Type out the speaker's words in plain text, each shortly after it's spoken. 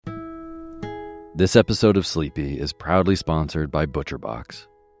This episode of Sleepy is proudly sponsored by ButcherBox.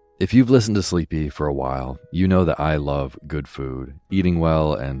 If you've listened to Sleepy for a while, you know that I love good food, eating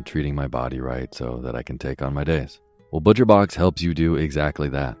well, and treating my body right so that I can take on my days. Well, ButcherBox helps you do exactly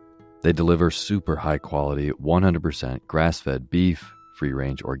that. They deliver super high quality, 100% grass-fed beef,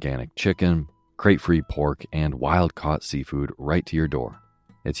 free-range organic chicken, crate-free pork, and wild-caught seafood right to your door.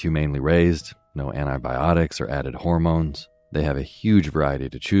 It's humanely raised, no antibiotics or added hormones. They have a huge variety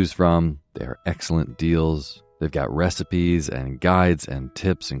to choose from. They are excellent deals. They've got recipes and guides and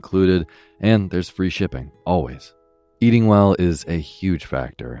tips included, and there's free shipping, always. Eating well is a huge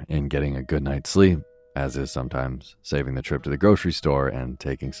factor in getting a good night's sleep, as is sometimes saving the trip to the grocery store and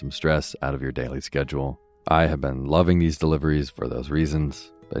taking some stress out of your daily schedule. I have been loving these deliveries for those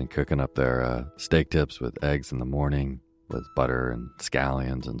reasons. Been cooking up their steak tips with eggs in the morning, with butter and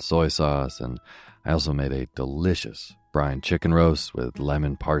scallions and soy sauce, and I also made a delicious brine chicken roast with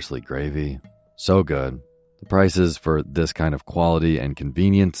lemon parsley gravy. So good. The prices for this kind of quality and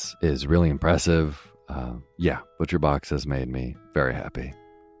convenience is really impressive. ButcherBox has made me very happy.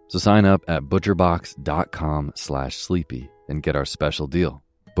 So sign up at butcherbox.com/sleepy and get our special deal.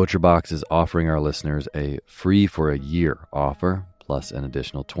 ButcherBox is offering our listeners a free for a year offer, plus an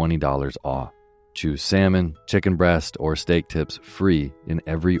additional $20 off. Choose salmon, chicken breast, or steak tips free in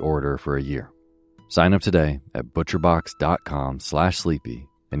every order for a year. Sign up today at butcherbox.com/sleepy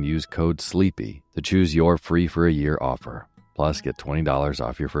and use code SLEEPY to choose your free for a year offer. Plus, get $20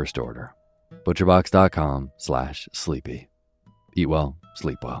 off your first order. butcherbox.com/sleepy. Eat well,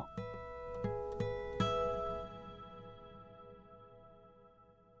 sleep well.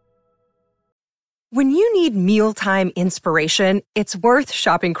 When you need mealtime inspiration, it's worth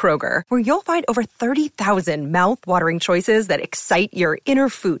shopping Kroger, where you'll find over 30,000 mouth-watering choices that excite your inner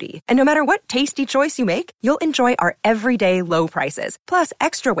foodie. And no matter what tasty choice you make, you'll enjoy our everyday low prices, plus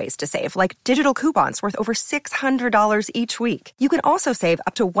extra ways to save, like digital coupons worth over $600 each week. You can also save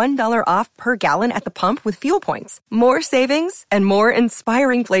up to $1 off per gallon at the pump with fuel points. More savings and more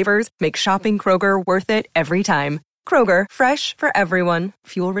inspiring flavors make shopping Kroger worth it every time. Kroger, fresh for everyone.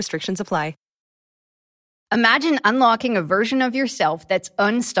 Fuel restrictions apply. Imagine unlocking a version of yourself that's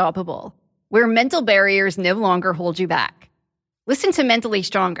unstoppable, where mental barriers no longer hold you back. Listen to Mentally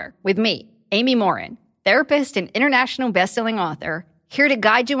Stronger with me, Amy Morin, therapist and international best-selling author, here to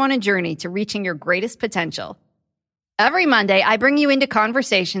guide you on a journey to reaching your greatest potential. Every Monday, I bring you into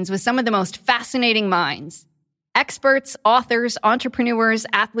conversations with some of the most fascinating minds. Experts, authors, entrepreneurs,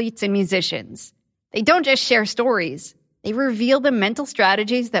 athletes, and musicians. They don't just share stories. They reveal the mental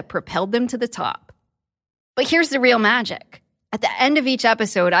strategies that propelled them to the top. But here's the real magic. At the end of each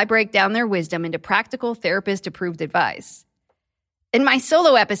episode, I break down their wisdom into practical therapist-approved advice. In my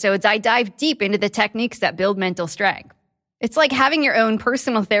solo episodes, I dive deep into the techniques that build mental strength. It's like having your own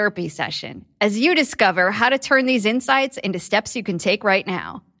personal therapy session as you discover how to turn these insights into steps you can take right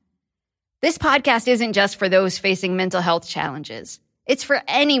now. This podcast isn't just for those facing mental health challenges. It's for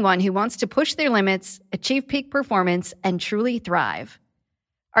anyone who wants to push their limits, achieve peak performance, and truly thrive.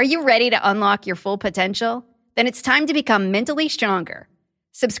 Are you ready to unlock your full potential? Then it's time to become mentally stronger.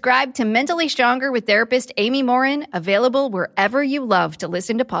 Subscribe to Mentally Stronger with therapist Amy Morin, available wherever you love to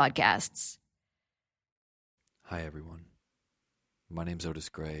listen to podcasts. Hi, everyone. My name's Otis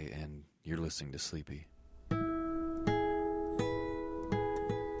Gray, and you're listening to Sleepy. A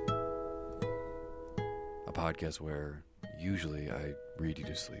podcast where usually I read you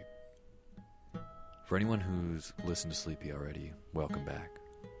to sleep. For anyone who's listened to Sleepy already, welcome back.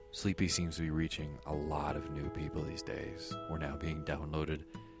 Sleepy seems to be reaching a lot of new people these days. We're now being downloaded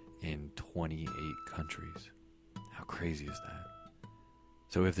in 28 countries. How crazy is that?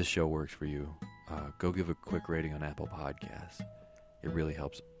 So if this show works for you, go give a quick rating on Apple Podcasts. It really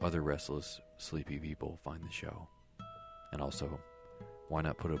helps other restless, sleepy people find the show. And also, why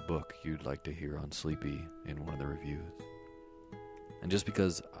not put a book you'd like to hear on Sleepy in one of the reviews? And just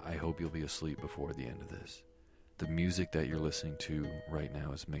because I hope you'll be asleep before the end of this, the music that you're listening to right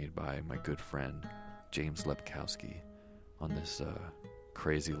now is made by my good friend, James Lepkowski, on this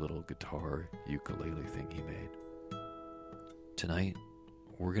crazy little guitar ukulele thing he made. Tonight,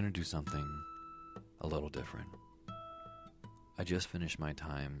 we're going to do something a little different. I just finished my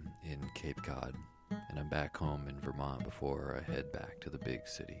time in Cape Cod, and I'm back home in Vermont before I head back to the big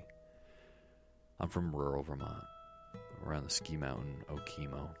city. I'm from rural Vermont, around the ski mountain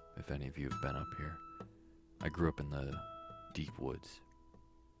Okemo, if any of you have been up here. I grew up in the deep woods.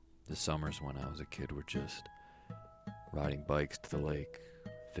 The summers when I was a kid were just riding bikes to the lake,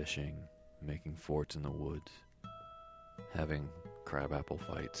 fishing, making forts in the woods, having crabapple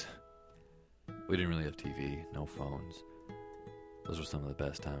fights. We didn't really have TV, no phones. Those were some of the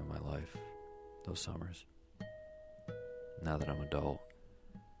best time of my life. those summers. Now that I'm adult,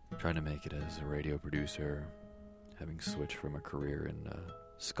 trying to make it as a radio producer, having switched from a career in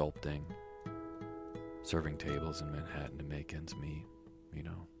sculpting, serving tables in Manhattan to make ends meet,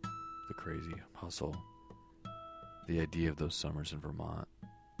 the crazy hustle. The idea of those summers in Vermont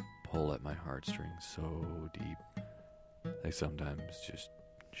pull at my heartstrings so deep, they sometimes just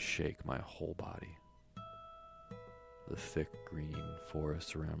shake my whole body. The thick green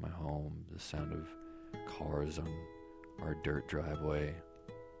forests around my home, the sound of cars on our dirt driveway,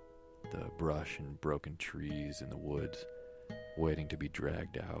 the brush and broken trees in the woods waiting to be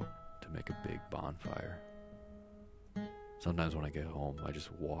dragged out to make a big bonfire. Sometimes when I get home, I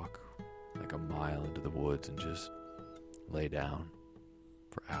just walk like a mile into the woods and just lay down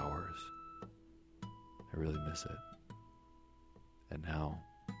for hours. I really miss it. And now,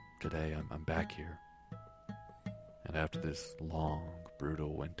 today, I'm back here. And after this long,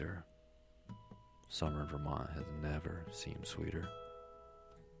 brutal winter, summer in Vermont has never seemed sweeter.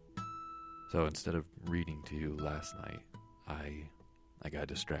 So instead of reading to you last night, I got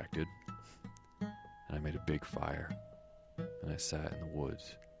distracted, and I made a big fire, and I sat in the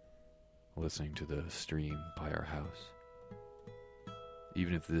woods, listening to the stream by our house.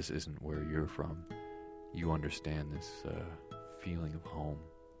 Even if this isn't where you're from, you understand this feeling of home,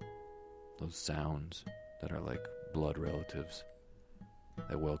 those sounds that are like blood relatives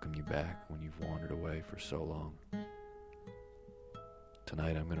that welcome you back when you've wandered away for so long.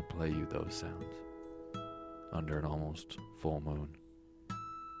 Tonight I'm going to play you those sounds. Under an almost full moon,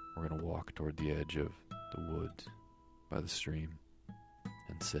 we're going to walk toward the edge of the woods by the stream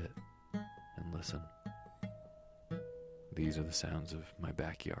and sit and listen. These are the sounds of my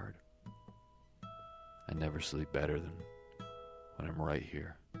backyard. I never sleep better than when I'm right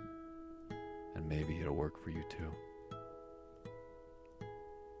here. And maybe it'll work for you too.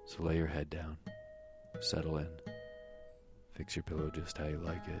 So lay your head down, settle in, fix your pillow just how you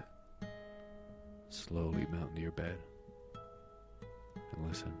like it, slowly melt into your bed, and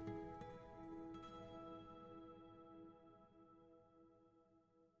listen.